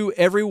into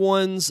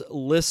everyone's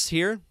lists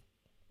here.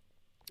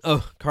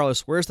 Oh,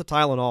 Carlos, where's the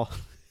Tylenol?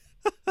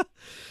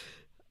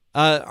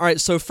 All right,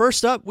 so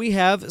first up, we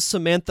have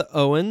Samantha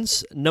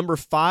Owens. Number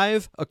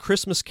 5, A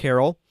Christmas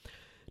Carol.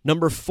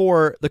 Number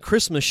 4, The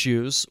Christmas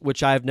Shoes,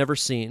 which I have never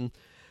seen.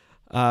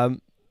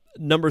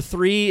 Number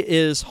 3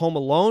 is Home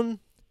Alone.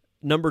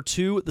 Number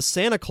 2, The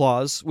Santa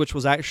Claus, which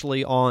was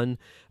actually on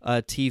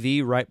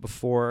TV right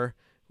before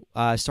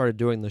I started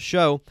doing the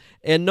show.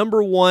 And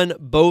number 1,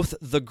 both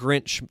the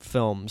Grinch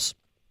films.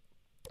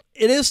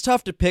 It is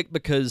tough to pick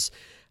because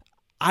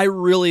I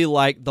really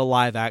like the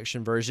live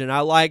action version.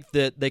 I like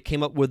that they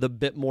came up with a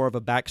bit more of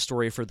a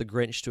backstory for the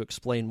Grinch to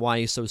explain why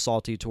he's so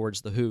salty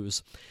towards the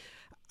Who's.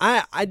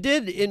 I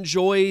did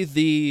enjoy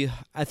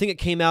I think it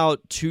came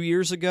out 2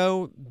 years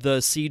ago, the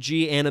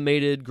CG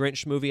animated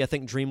Grinch movie. I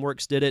think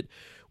DreamWorks did it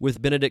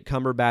with Benedict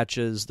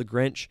Cumberbatch's The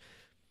Grinch.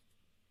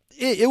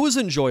 It was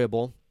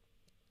enjoyable.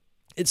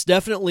 It's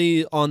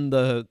definitely on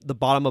the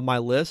bottom of my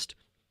list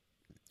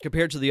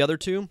compared to the other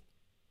two.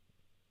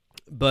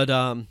 But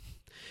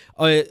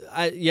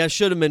I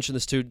should have mentioned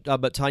this too,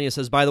 but Tanya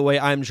says, by the way,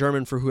 I'm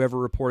German for whoever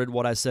reported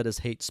what I said as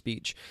hate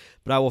speech,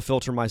 but I will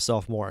filter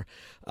myself more.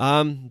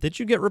 Did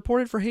you get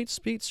reported for hate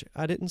speech?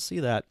 I didn't see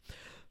that.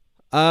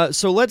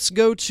 So let's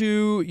go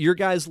to your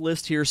guys'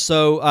 list here.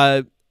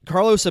 So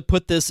Carlos had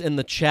put this in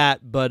the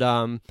chat, but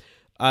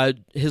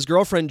his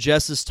girlfriend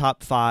Jess's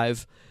top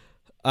 5,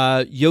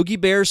 Yogi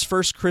Bear's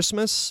First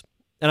Christmas,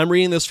 and I'm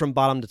reading this from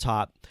bottom to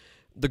top,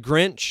 The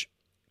Grinch,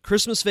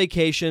 Christmas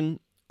Vacation,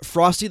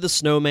 Frosty the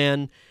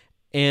Snowman,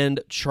 and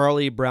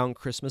Charlie Brown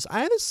Christmas. I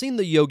haven't seen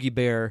the Yogi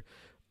Bear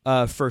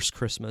First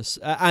Christmas.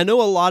 I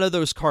know a lot of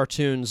those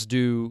cartoons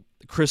do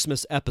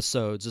Christmas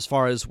episodes as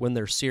far as when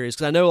they're serious,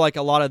 because I know like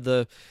a lot of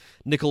the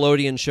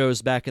Nickelodeon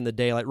shows back in the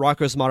day, like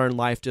Rocko's Modern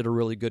Life did a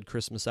really good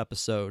Christmas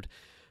episode.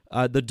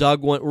 The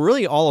Doug one,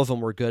 really all of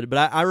them were good,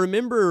 but I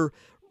remember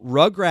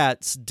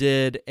Rugrats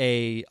did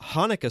a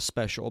Hanukkah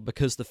special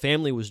because the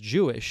family was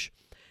Jewish.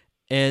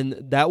 And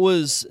that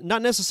was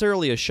not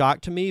necessarily a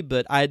shock to me,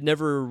 but I had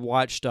never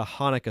watched a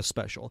Hanukkah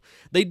special.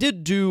 They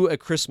did do a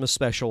Christmas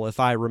special, if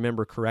I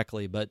remember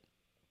correctly, but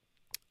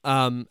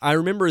I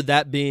remember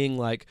that being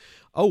like,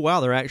 oh, wow,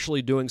 they're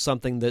actually doing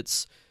something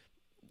that's,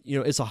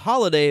 it's a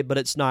holiday, but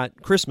it's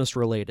not Christmas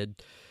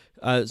related.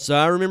 So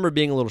I remember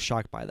being a little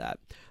shocked by that.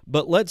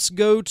 But let's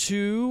go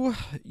to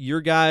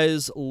your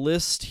guys'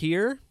 list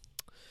here.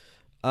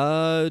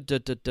 Go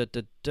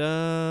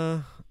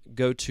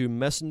to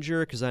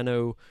Messenger, because I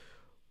know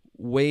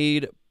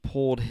Wade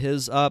pulled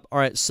his up. All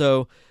right,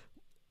 so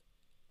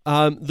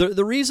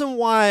the reason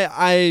why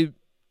I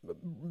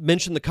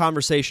mentioned the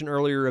conversation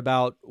earlier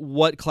about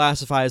what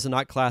classifies and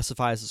not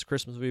classifies as a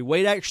Christmas movie,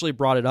 Wade actually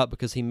brought it up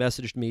because he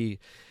messaged me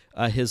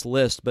his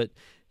list, but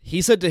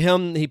he said to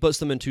him he puts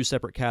them in 2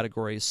 separate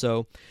categories.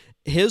 So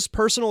his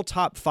personal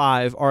top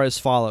 5 are as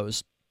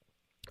follows.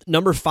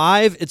 Number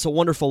 5, It's a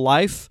Wonderful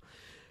Life.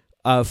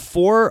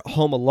 4,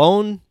 Home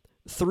Alone.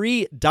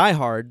 3, Die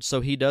Hard,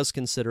 so he does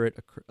consider it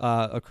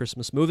a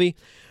Christmas movie.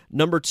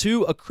 Number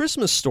 2, A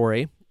Christmas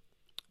Story.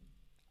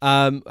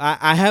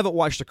 I haven't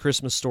watched A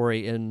Christmas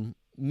Story in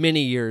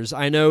many years.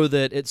 I know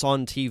that it's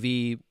on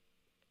TV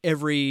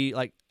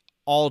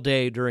all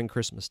day during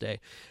Christmas Day.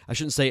 I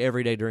shouldn't say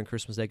every day during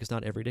Christmas Day, because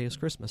not every day is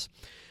Christmas.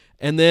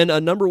 And then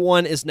number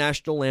 1 is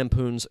National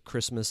Lampoon's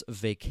Christmas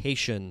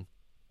Vacation.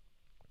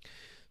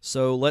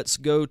 So let's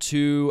go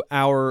to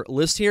our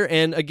list here.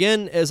 And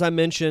again, as I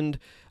mentioned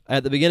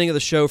at the beginning of the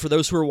show, for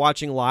those who are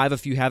watching live,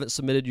 if you haven't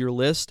submitted your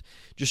list,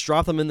 just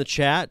drop them in the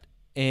chat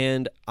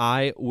and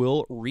I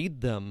will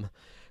read them,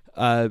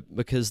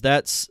 because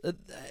it's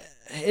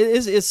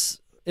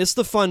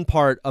the fun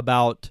part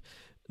about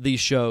these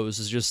shows,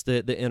 is just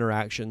the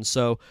interaction.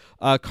 So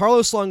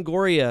Carlos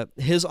Longoria,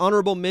 his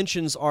honorable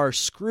mentions are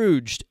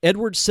Scrooged,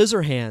 Edward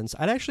Scissorhands.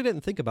 I actually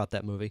didn't think about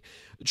that movie.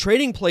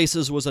 Trading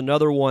Places was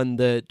another one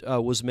that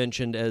was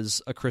mentioned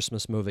as a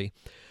Christmas movie.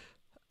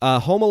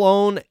 Home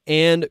Alone,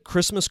 and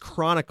Christmas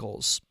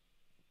Chronicles.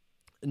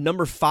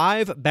 Number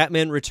 5,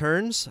 Batman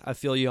Returns. I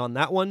feel you on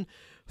that one.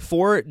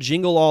 4,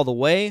 Jingle All the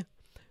Way.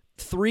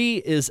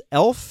 3 is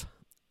Elf.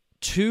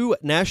 2,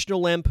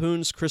 National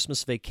Lampoon's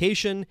Christmas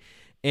Vacation.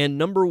 And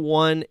number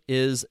 1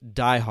 is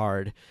Die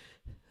Hard.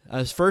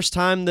 It's the first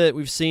time that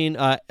we've seen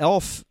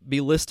Elf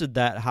be listed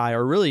that high,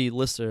 or really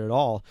listed at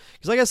all.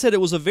 Because like I said, it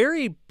was a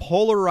very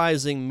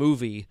polarizing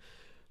movie.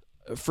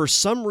 For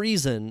some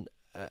reason,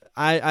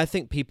 I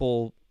think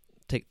people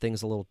take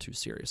things a little too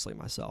seriously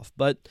myself,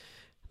 but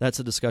that's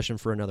a discussion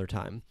for another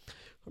time.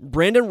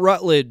 Brandon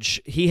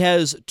Rutledge, he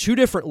has 2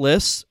 different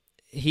lists.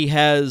 He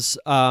has,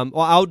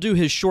 I'll do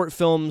his short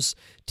films,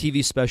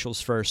 TV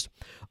specials first.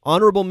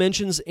 Honorable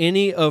mentions,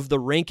 any of the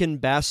Rankin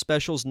Bass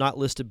specials not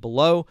listed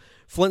below,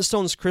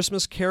 Flintstones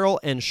Christmas Carol,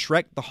 and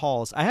Shrek the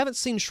Halls. I haven't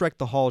seen Shrek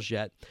the Halls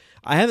yet.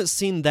 I haven't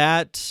seen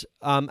that.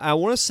 I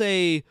want to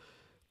say,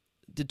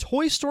 did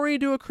Toy Story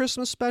do a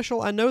Christmas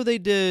special? I know they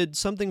did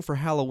something for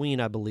Halloween,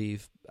 I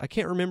believe. I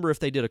can't remember if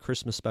they did a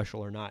Christmas special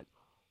or not.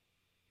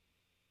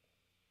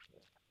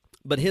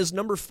 But his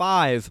number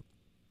 5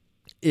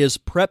 is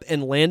Prep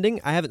and Landing.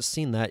 I haven't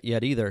seen that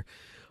yet either.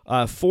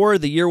 4,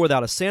 The Year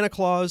Without a Santa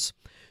Claus.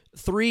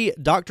 3,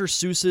 Dr.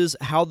 Seuss's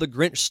How the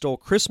Grinch Stole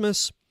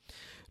Christmas.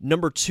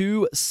 Number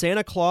 2,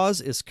 Santa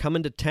Claus is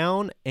Coming to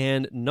Town.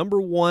 And number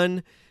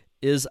 1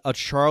 is A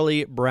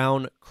Charlie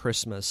Brown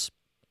Christmas.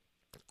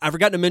 I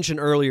forgot to mention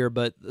earlier,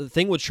 but the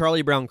thing with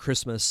Charlie Brown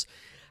Christmas,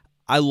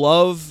 I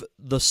love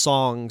the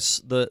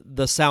songs, the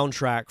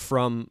soundtrack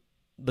from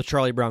the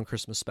Charlie Brown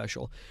Christmas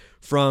special.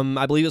 From,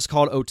 I believe it's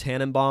called O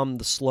Tannenbaum,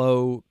 the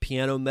slow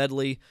piano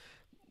medley.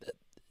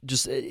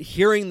 just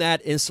hearing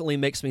that instantly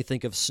makes me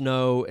think of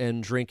snow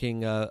and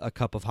drinking a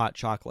cup of hot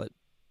chocolate.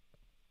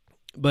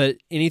 But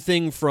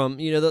anything from,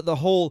 that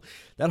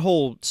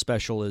whole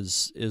special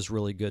is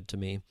really good to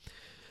me.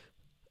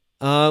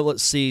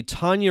 Let's see.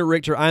 Tanya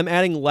Richter, I'm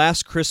adding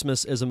Last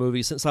Christmas as a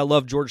movie since I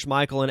love George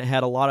Michael and it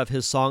had a lot of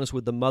his songs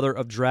with the Mother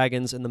of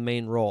Dragons in the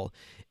main role.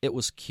 It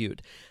was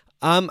cute.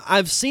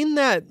 I've seen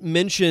that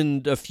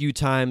mentioned a few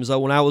times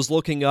when I was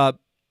looking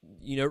up,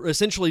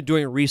 essentially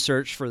doing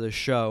research for the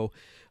show.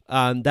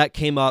 That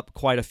came up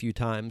quite a few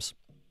times.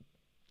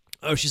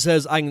 Oh, she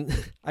says I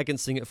can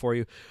sing it for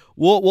you.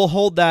 We'll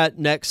hold that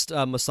next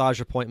massage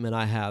appointment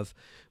I have.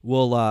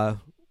 We'll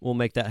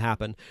make that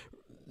happen.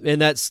 And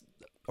that's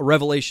a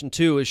revelation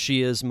too, as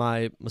she is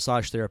my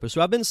massage therapist,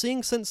 who I've been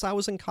seeing since I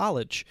was in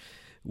college,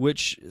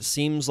 which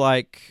seems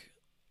like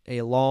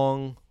a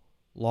long,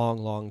 long,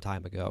 long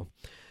time ago.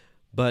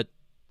 But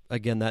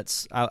again,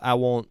 I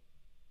won't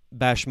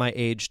bash my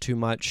age too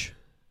much.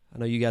 I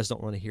know you guys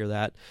don't want to hear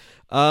that.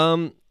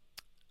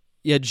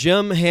 Yeah,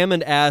 Jim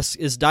Hammond asks,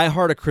 is Die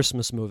Hard a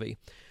Christmas movie?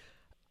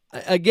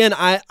 Again,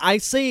 I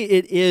say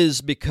it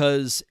is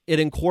because it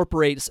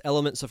incorporates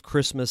elements of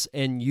Christmas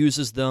and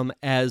uses them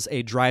as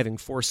a driving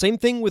force. Same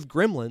thing with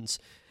Gremlins.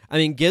 I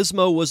mean,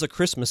 Gizmo was a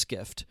Christmas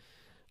gift.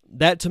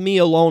 That, to me,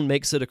 alone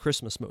makes it a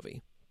Christmas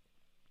movie.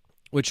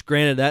 Which,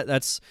 granted,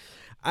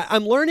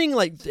 I'm learning,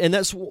 and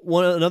that's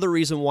another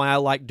reason why I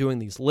like doing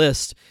these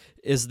lists,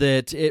 is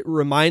that it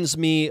reminds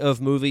me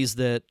of movies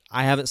that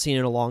I haven't seen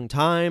in a long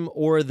time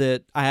or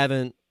that I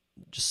haven't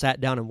just sat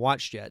down and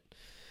watched yet.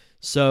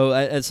 So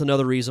that's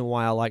another reason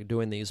why I like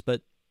doing these.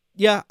 But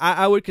yeah,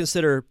 I would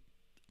consider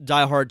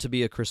Die Hard to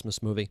be a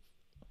Christmas movie.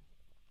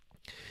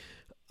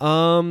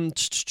 Let's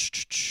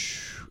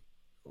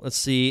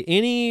see.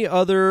 Any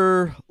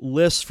other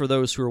lists for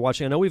those who are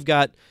watching? I know we've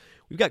got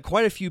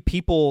quite a few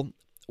people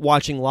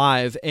watching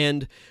live,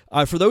 and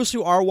for those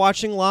who are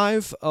watching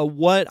live,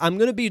 what I'm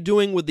going to be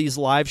doing with these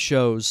live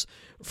shows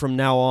from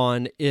now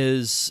on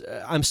is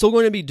I'm still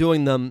going to be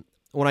doing them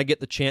when I get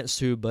the chance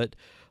to, but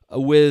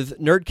with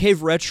Nerd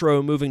Cave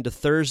Retro moving to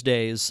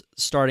Thursdays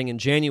starting in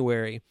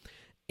January,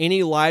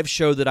 any live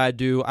show that I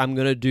do, I'm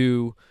going to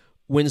do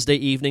Wednesday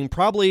evening,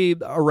 probably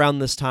around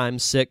this time,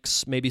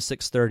 6, maybe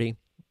 6:30.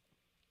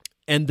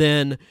 And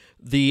then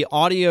the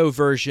audio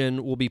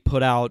version will be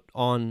put out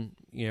on,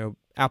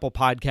 Apple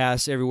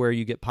Podcasts, everywhere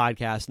you get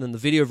podcasts, and then the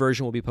video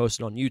version will be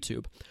posted on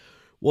YouTube.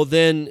 Well,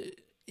 then,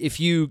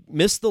 if you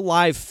miss the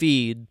live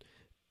feed,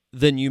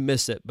 then you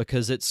miss it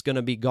because it's going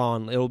to be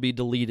gone. It'll be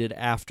deleted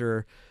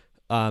after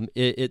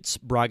it's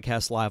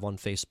broadcast live on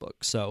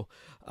Facebook. So,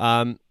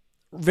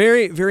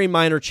 very, very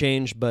minor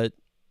change, but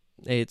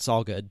hey, it's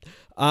all good.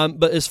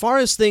 But as far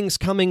as things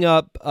coming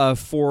up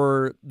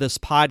for this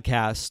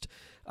podcast,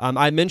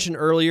 I mentioned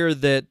earlier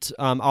that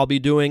I'll be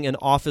doing an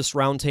Office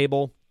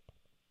Roundtable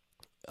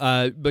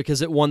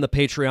because it won the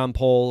Patreon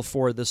poll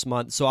for this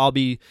month. So I'll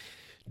be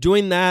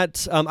doing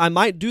that. I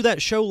might do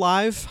that show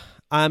live.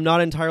 I'm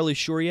not entirely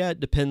sure yet.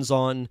 Depends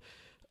on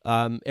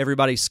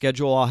everybody's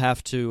schedule. I'll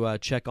have to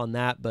check on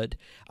that. But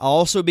I'll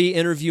also be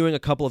interviewing a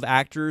couple of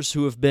actors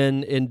who have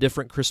been in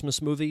different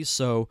Christmas movies.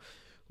 So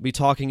we'll be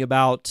talking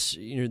about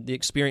the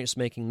experience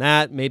making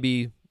that.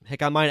 Maybe,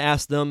 heck, I might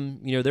ask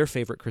them their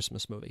favorite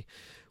Christmas movie.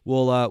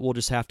 We'll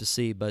just have to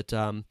see. But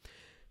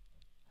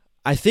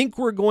I think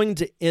we're going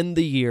to end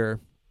the year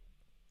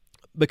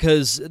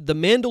because The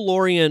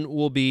Mandalorian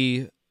will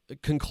be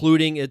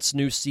concluding its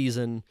new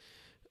season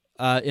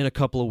in a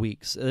couple of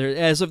weeks.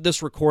 As of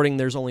this recording,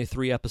 there's only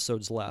 3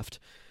 episodes left.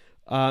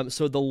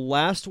 So the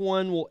last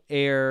one will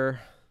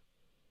air,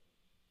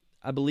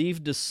 I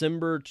believe,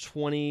 December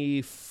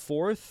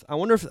 24th.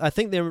 I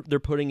think they're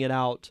putting it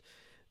out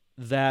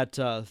that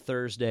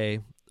Thursday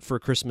for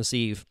Christmas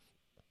Eve.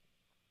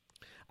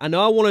 I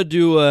know I want to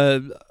do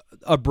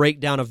a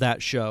breakdown of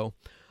that show,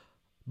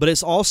 but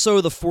it's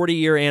also the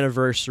 40-year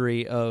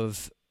anniversary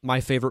of my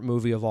favorite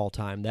movie of all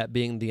time, that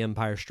being The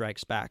Empire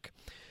Strikes Back.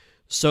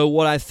 So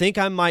what I think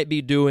I might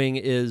be doing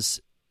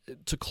is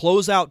to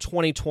close out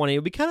 2020.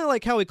 It'll be kind of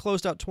like how we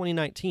closed out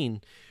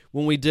 2019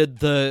 when we did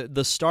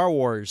the Star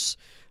Wars,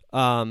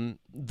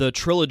 the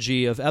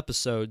trilogy of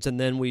episodes, and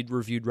then we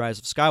reviewed Rise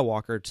of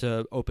Skywalker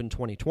to open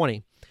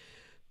 2020.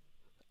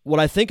 What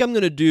I think I'm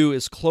going to do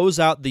is close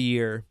out the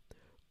year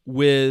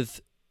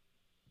with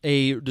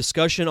a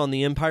discussion on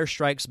The Empire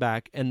Strikes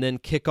Back and then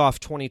kick off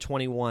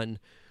 2021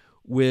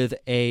 with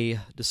a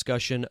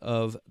discussion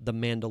of The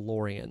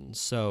Mandalorian.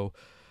 So,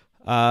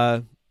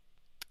 Tanya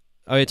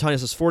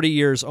says 40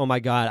 years. Oh my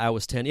God, I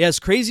was 10. Yeah, it's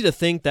crazy to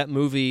think that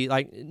movie,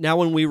 like now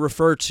when we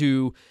refer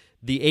to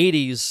the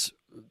 80s,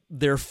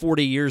 they're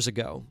 40 years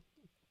ago.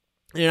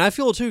 And I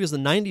feel it too because the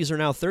 90s are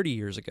now 30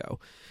 years ago.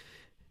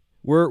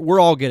 We're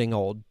all getting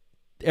old.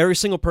 Every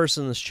single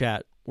person in this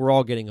chat, we're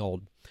all getting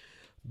old.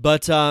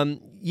 But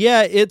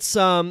yeah, it's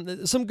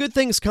some good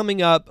things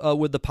coming up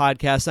with the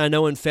podcast. I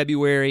know in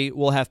February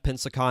we'll have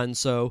Pensacon,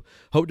 so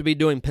hope to be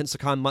doing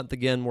Pensacon month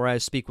again, where I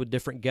speak with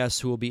different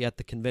guests who will be at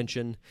the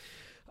convention.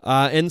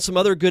 And some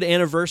other good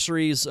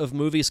anniversaries of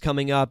movies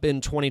coming up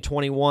in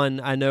 2021.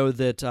 I know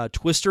that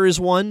Twister is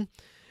one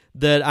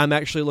that I'm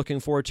actually looking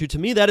forward to. To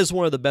me, that is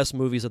one of the best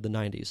movies of the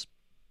 90s.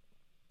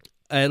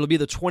 It'll be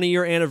the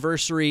 20-year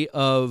anniversary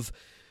of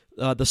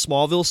the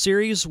Smallville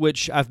series,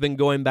 which I've been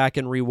going back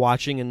and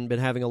rewatching and been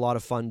having a lot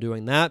of fun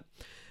doing that.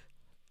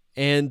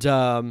 And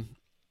so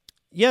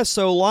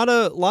a lot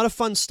of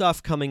fun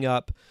stuff coming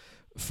up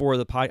for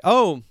the podcast.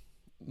 Oh,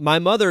 my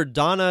mother,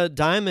 Donna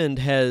Diamond,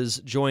 has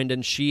joined,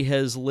 and she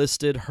has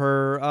listed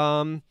her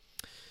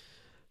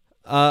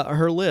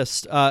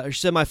list. She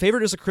said, my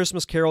favorite is A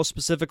Christmas Carol,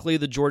 specifically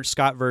the George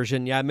Scott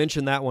version. Yeah, I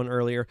mentioned that one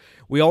earlier.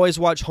 We always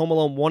watch Home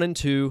Alone 1 and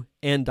 2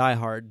 and Die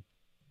Hard.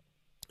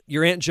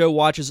 Your Aunt Jo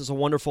watches It's a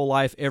Wonderful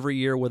Life every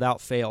year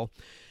without fail.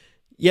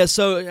 Yeah,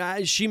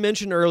 so she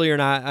mentioned earlier,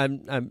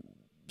 and I'm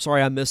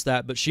sorry I missed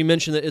that, but she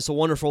mentioned that It's a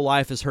Wonderful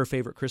Life is her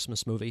favorite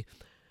Christmas movie.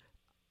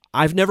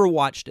 I've never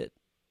watched it.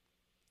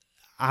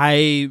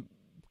 I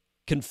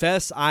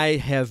confess I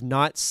have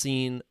not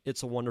seen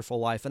It's a Wonderful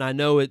Life, and I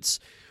know it's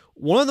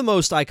one of the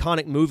most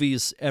iconic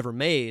movies ever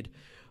made,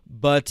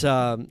 but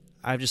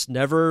I've just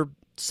never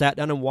sat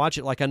down and watched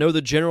it. Like, I know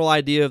the general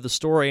idea of the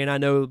story, and I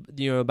know,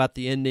 about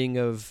the ending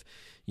of,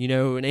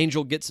 an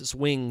angel gets its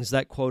wings,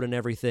 that quote and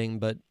everything,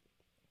 but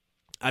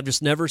I've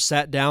just never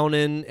sat down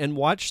and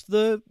watched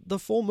the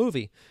full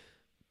movie.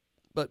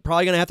 But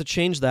probably going to have to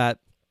change that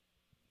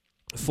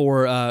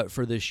for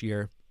this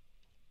year,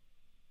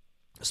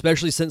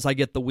 especially since I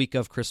get the week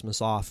of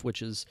Christmas off,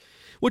 which is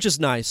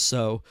nice.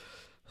 So,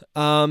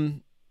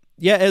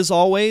 as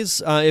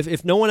always,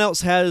 if no one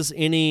else has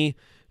any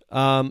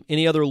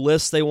other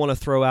lists they want to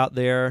throw out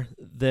there,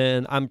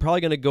 then I'm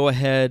probably going to go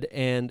ahead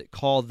and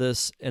call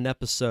this an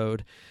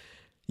episode.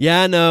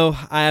 Yeah, no,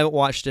 I haven't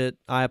watched it.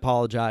 I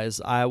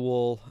apologize. I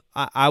will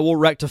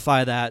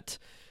rectify that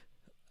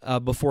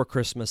before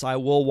Christmas. I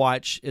will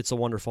watch It's a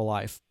Wonderful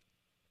Life.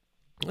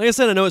 Like I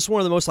said, I know it's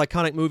one of the most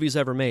iconic movies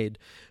ever made,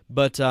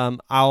 but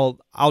I'll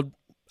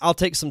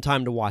take some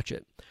time to watch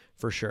it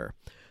for sure.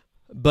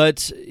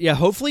 But yeah,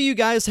 hopefully you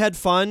guys had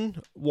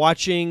fun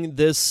watching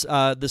this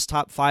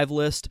top 5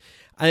 list.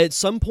 At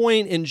some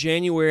point in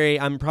January,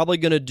 I'm probably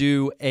going to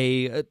do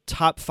a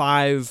top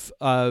 5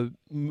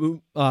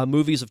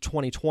 movies of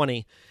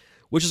 2020,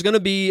 which is going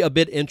to be a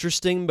bit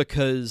interesting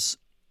because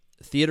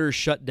theaters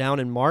shut down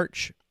in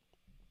March.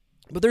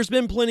 But there's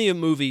been plenty of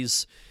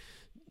movies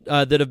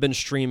that have been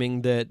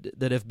streaming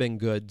that have been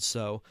good.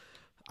 So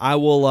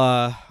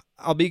I'll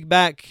be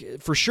back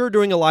for sure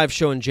doing a live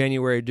show in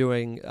January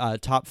doing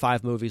top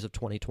 5 movies of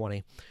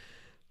 2020.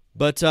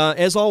 But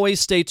as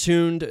always, stay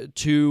tuned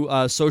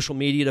to social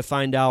media to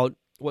find out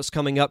what's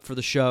coming up for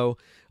the show.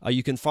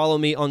 You can follow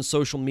me on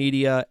social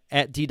media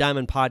at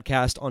D-Diamond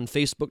Podcast on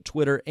Facebook,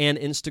 Twitter, and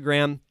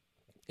Instagram.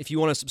 If you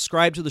want to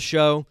subscribe to the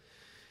show,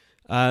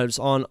 it's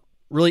on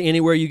really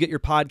anywhere you get your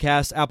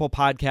podcasts, Apple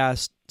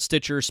Podcasts,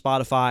 Stitcher,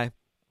 Spotify.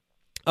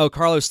 Oh,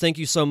 Carlos, thank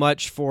you so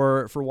much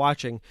for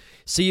watching.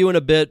 See you in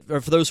a bit,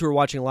 or for those who are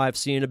watching live,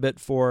 see you in a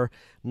bit for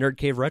Nerd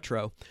Cave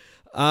Retro.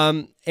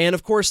 And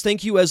of course,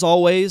 thank you as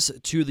always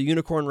to the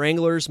Unicorn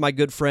Wranglers, my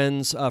good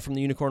friends from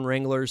the Unicorn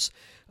Wranglers,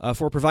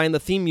 for providing the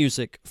theme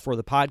music for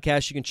the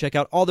podcast. You can check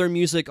out all their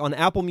music on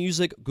Apple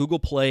Music, Google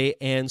Play,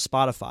 and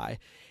Spotify.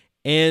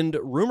 And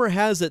rumor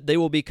has it they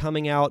will be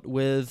coming out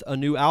with a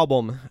new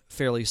album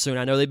fairly soon.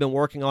 I know they've been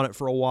working on it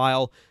for a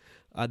while.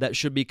 That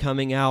should be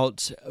coming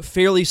out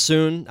fairly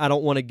soon. I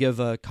don't want to give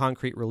a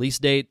concrete release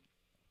date,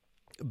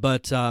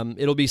 but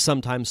it'll be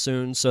sometime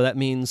soon. So that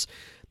means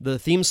the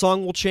theme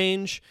song will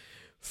change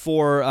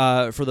for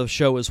the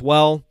show as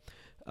well,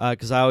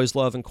 because I always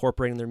love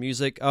incorporating their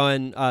music. Oh,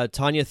 and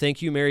Tanya,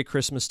 thank you. Merry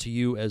Christmas to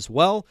you as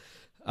well.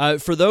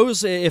 For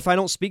those, if I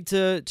don't speak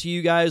to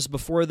you guys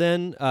before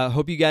then,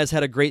 hope you guys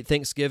had a great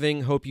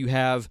Thanksgiving. Hope you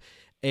have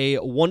a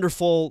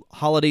wonderful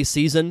holiday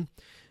season.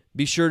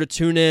 Be sure to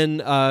tune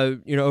in,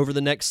 over the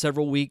next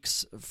several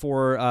weeks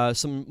for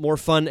some more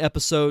fun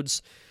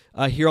episodes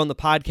here on the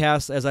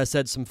podcast. As I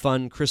said, some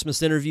fun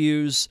Christmas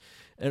interviews,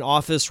 an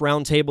office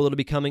roundtable that'll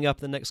be coming up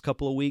the next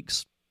couple of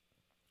weeks.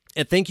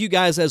 And thank you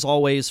guys, as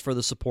always, for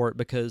the support,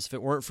 because if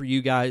it weren't for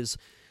you guys,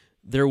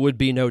 there would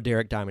be no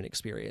Derek Diamond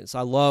Experience.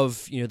 I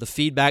love, the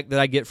feedback that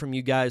I get from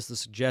you guys, the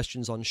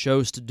suggestions on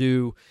shows to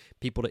do,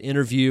 people to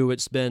interview.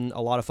 It's been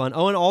a lot of fun.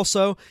 Oh, and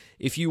also,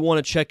 if you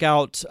want to check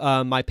out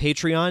my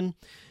Patreon,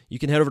 you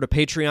can head over to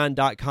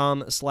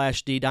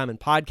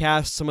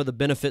patreon.com/DDiamondPodcast. Some of the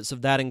benefits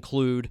of that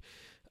include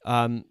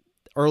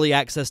early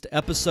access to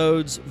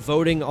episodes,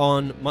 voting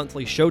on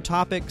monthly show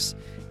topics,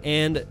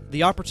 and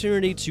the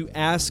opportunity to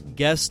ask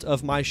guests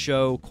of my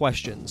show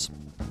questions.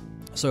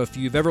 So if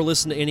you've ever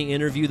listened to any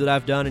interview that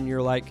I've done and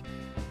you're like,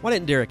 why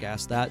didn't Derek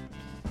ask that?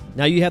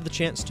 Now you have the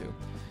chance to.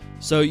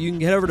 So you can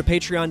head over to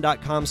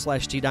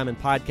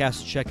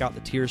patreon.com/DDiamondPodcast to check out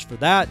the tiers for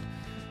that.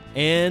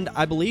 And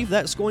I believe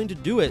that's going to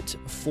do it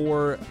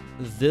for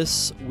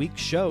this week's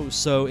show.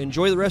 So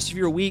enjoy the rest of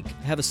your week.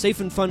 Have a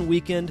safe and fun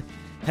weekend.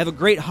 Have a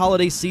great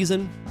holiday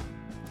season.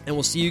 And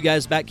we'll see you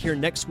guys back here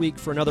next week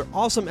for another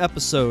awesome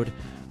episode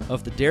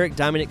of the Derek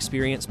Diamond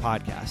Experience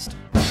podcast.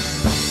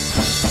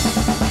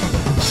 Bye.